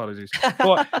that. Apologies.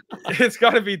 But it's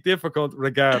got to be difficult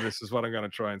regardless, is what I'm going to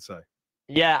try and say.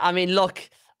 Yeah, I mean, look,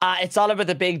 it's all about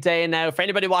the big day now. For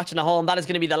anybody watching at home, that is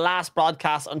going to be the last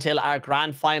broadcast until our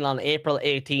grand final on April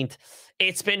 18th.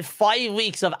 It's been 5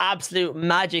 weeks of absolute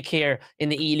magic here in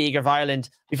the E-League of Ireland.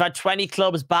 We've had 20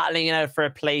 clubs battling it out for a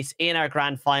place in our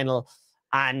grand final.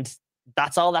 And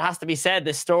that's all that has to be said.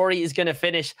 The story is going to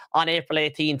finish on April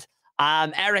 18th.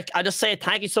 Eric, I just say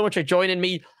thank you so much for joining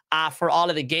me for all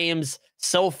of the games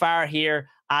so far here.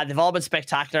 They've all been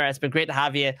spectacular. It's been great to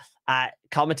have you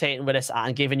commentating with us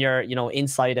and giving your, you know,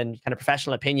 insight and kind of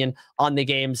professional opinion on the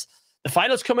games. The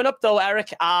finals coming up though,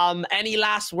 Eric. Any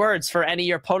last words for any of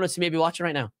your opponents who may be watching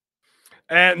right now?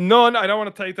 None. I don't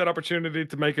want to take that opportunity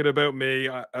to make it about me.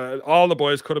 All the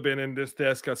boys could have been in this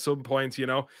desk at some point, you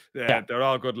know. Yeah. They're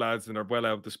all good lads and they're well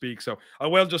able to speak. So I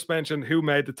will just mention who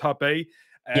made the top 8.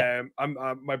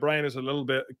 My brain is a little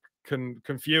bit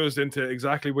confused into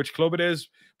exactly which club it is,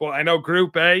 but I know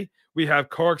Group A, we have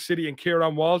Cork City and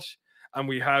Kieran Walsh, and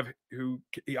we have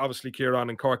obviously Kieran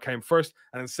and Cork came first,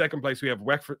 and in second place we have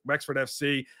Wexford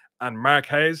FC and Mark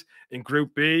Hayes. In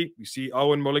Group B, we see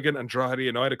Owen Mulligan and Drogheda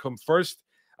United come first,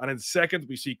 and in second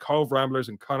we see Cove Ramblers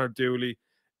and Connor Dooley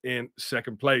in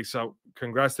second place. So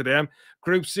congrats to them.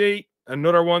 Group C,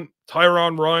 another one,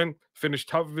 Tyrone Ryan finished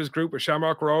top of his group with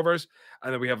Shamrock Rovers.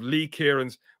 And then we have Lee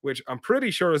Kieran's, which I'm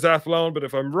pretty sure is Athlone, but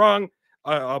if I'm wrong,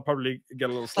 I'll probably get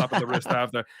a little slap on the wrist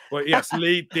after. But yes,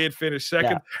 Lee did finish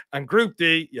second. Yeah. And Group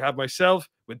D, you have myself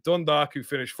with Dundalk, who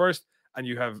finished first, and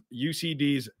you have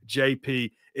UCD's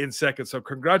JP in second. So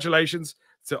congratulations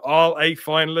to all 8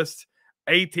 finalists.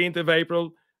 18th of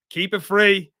April. Keep it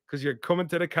free because you're coming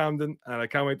to the Camden, and I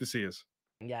can't wait to see us.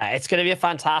 Yeah, it's going to be a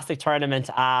fantastic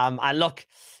tournament. And look,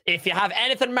 if you have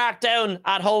anything marked down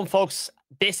at home, folks,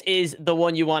 this is the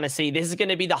one you want to see. This is going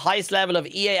to be the highest level of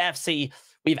EAFC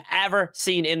we've ever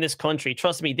seen in this country.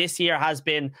 Trust me, this year has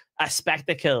been a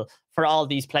spectacle for all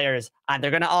these players, and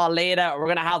they're going to all lay it out. We're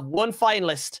going to have 2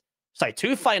 finalists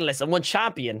and 1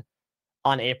 champion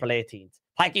on April 18th.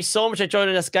 Thank you so much for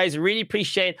joining us, guys. Really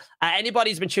appreciate anybody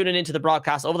who's been tuning into the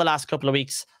broadcast over the last couple of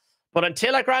weeks. But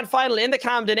until our grand final in the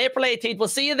Camden, April 18th, we'll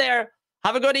see you there.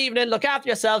 Have a good evening. Look after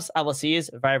yourselves, and we'll see you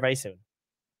very, very soon.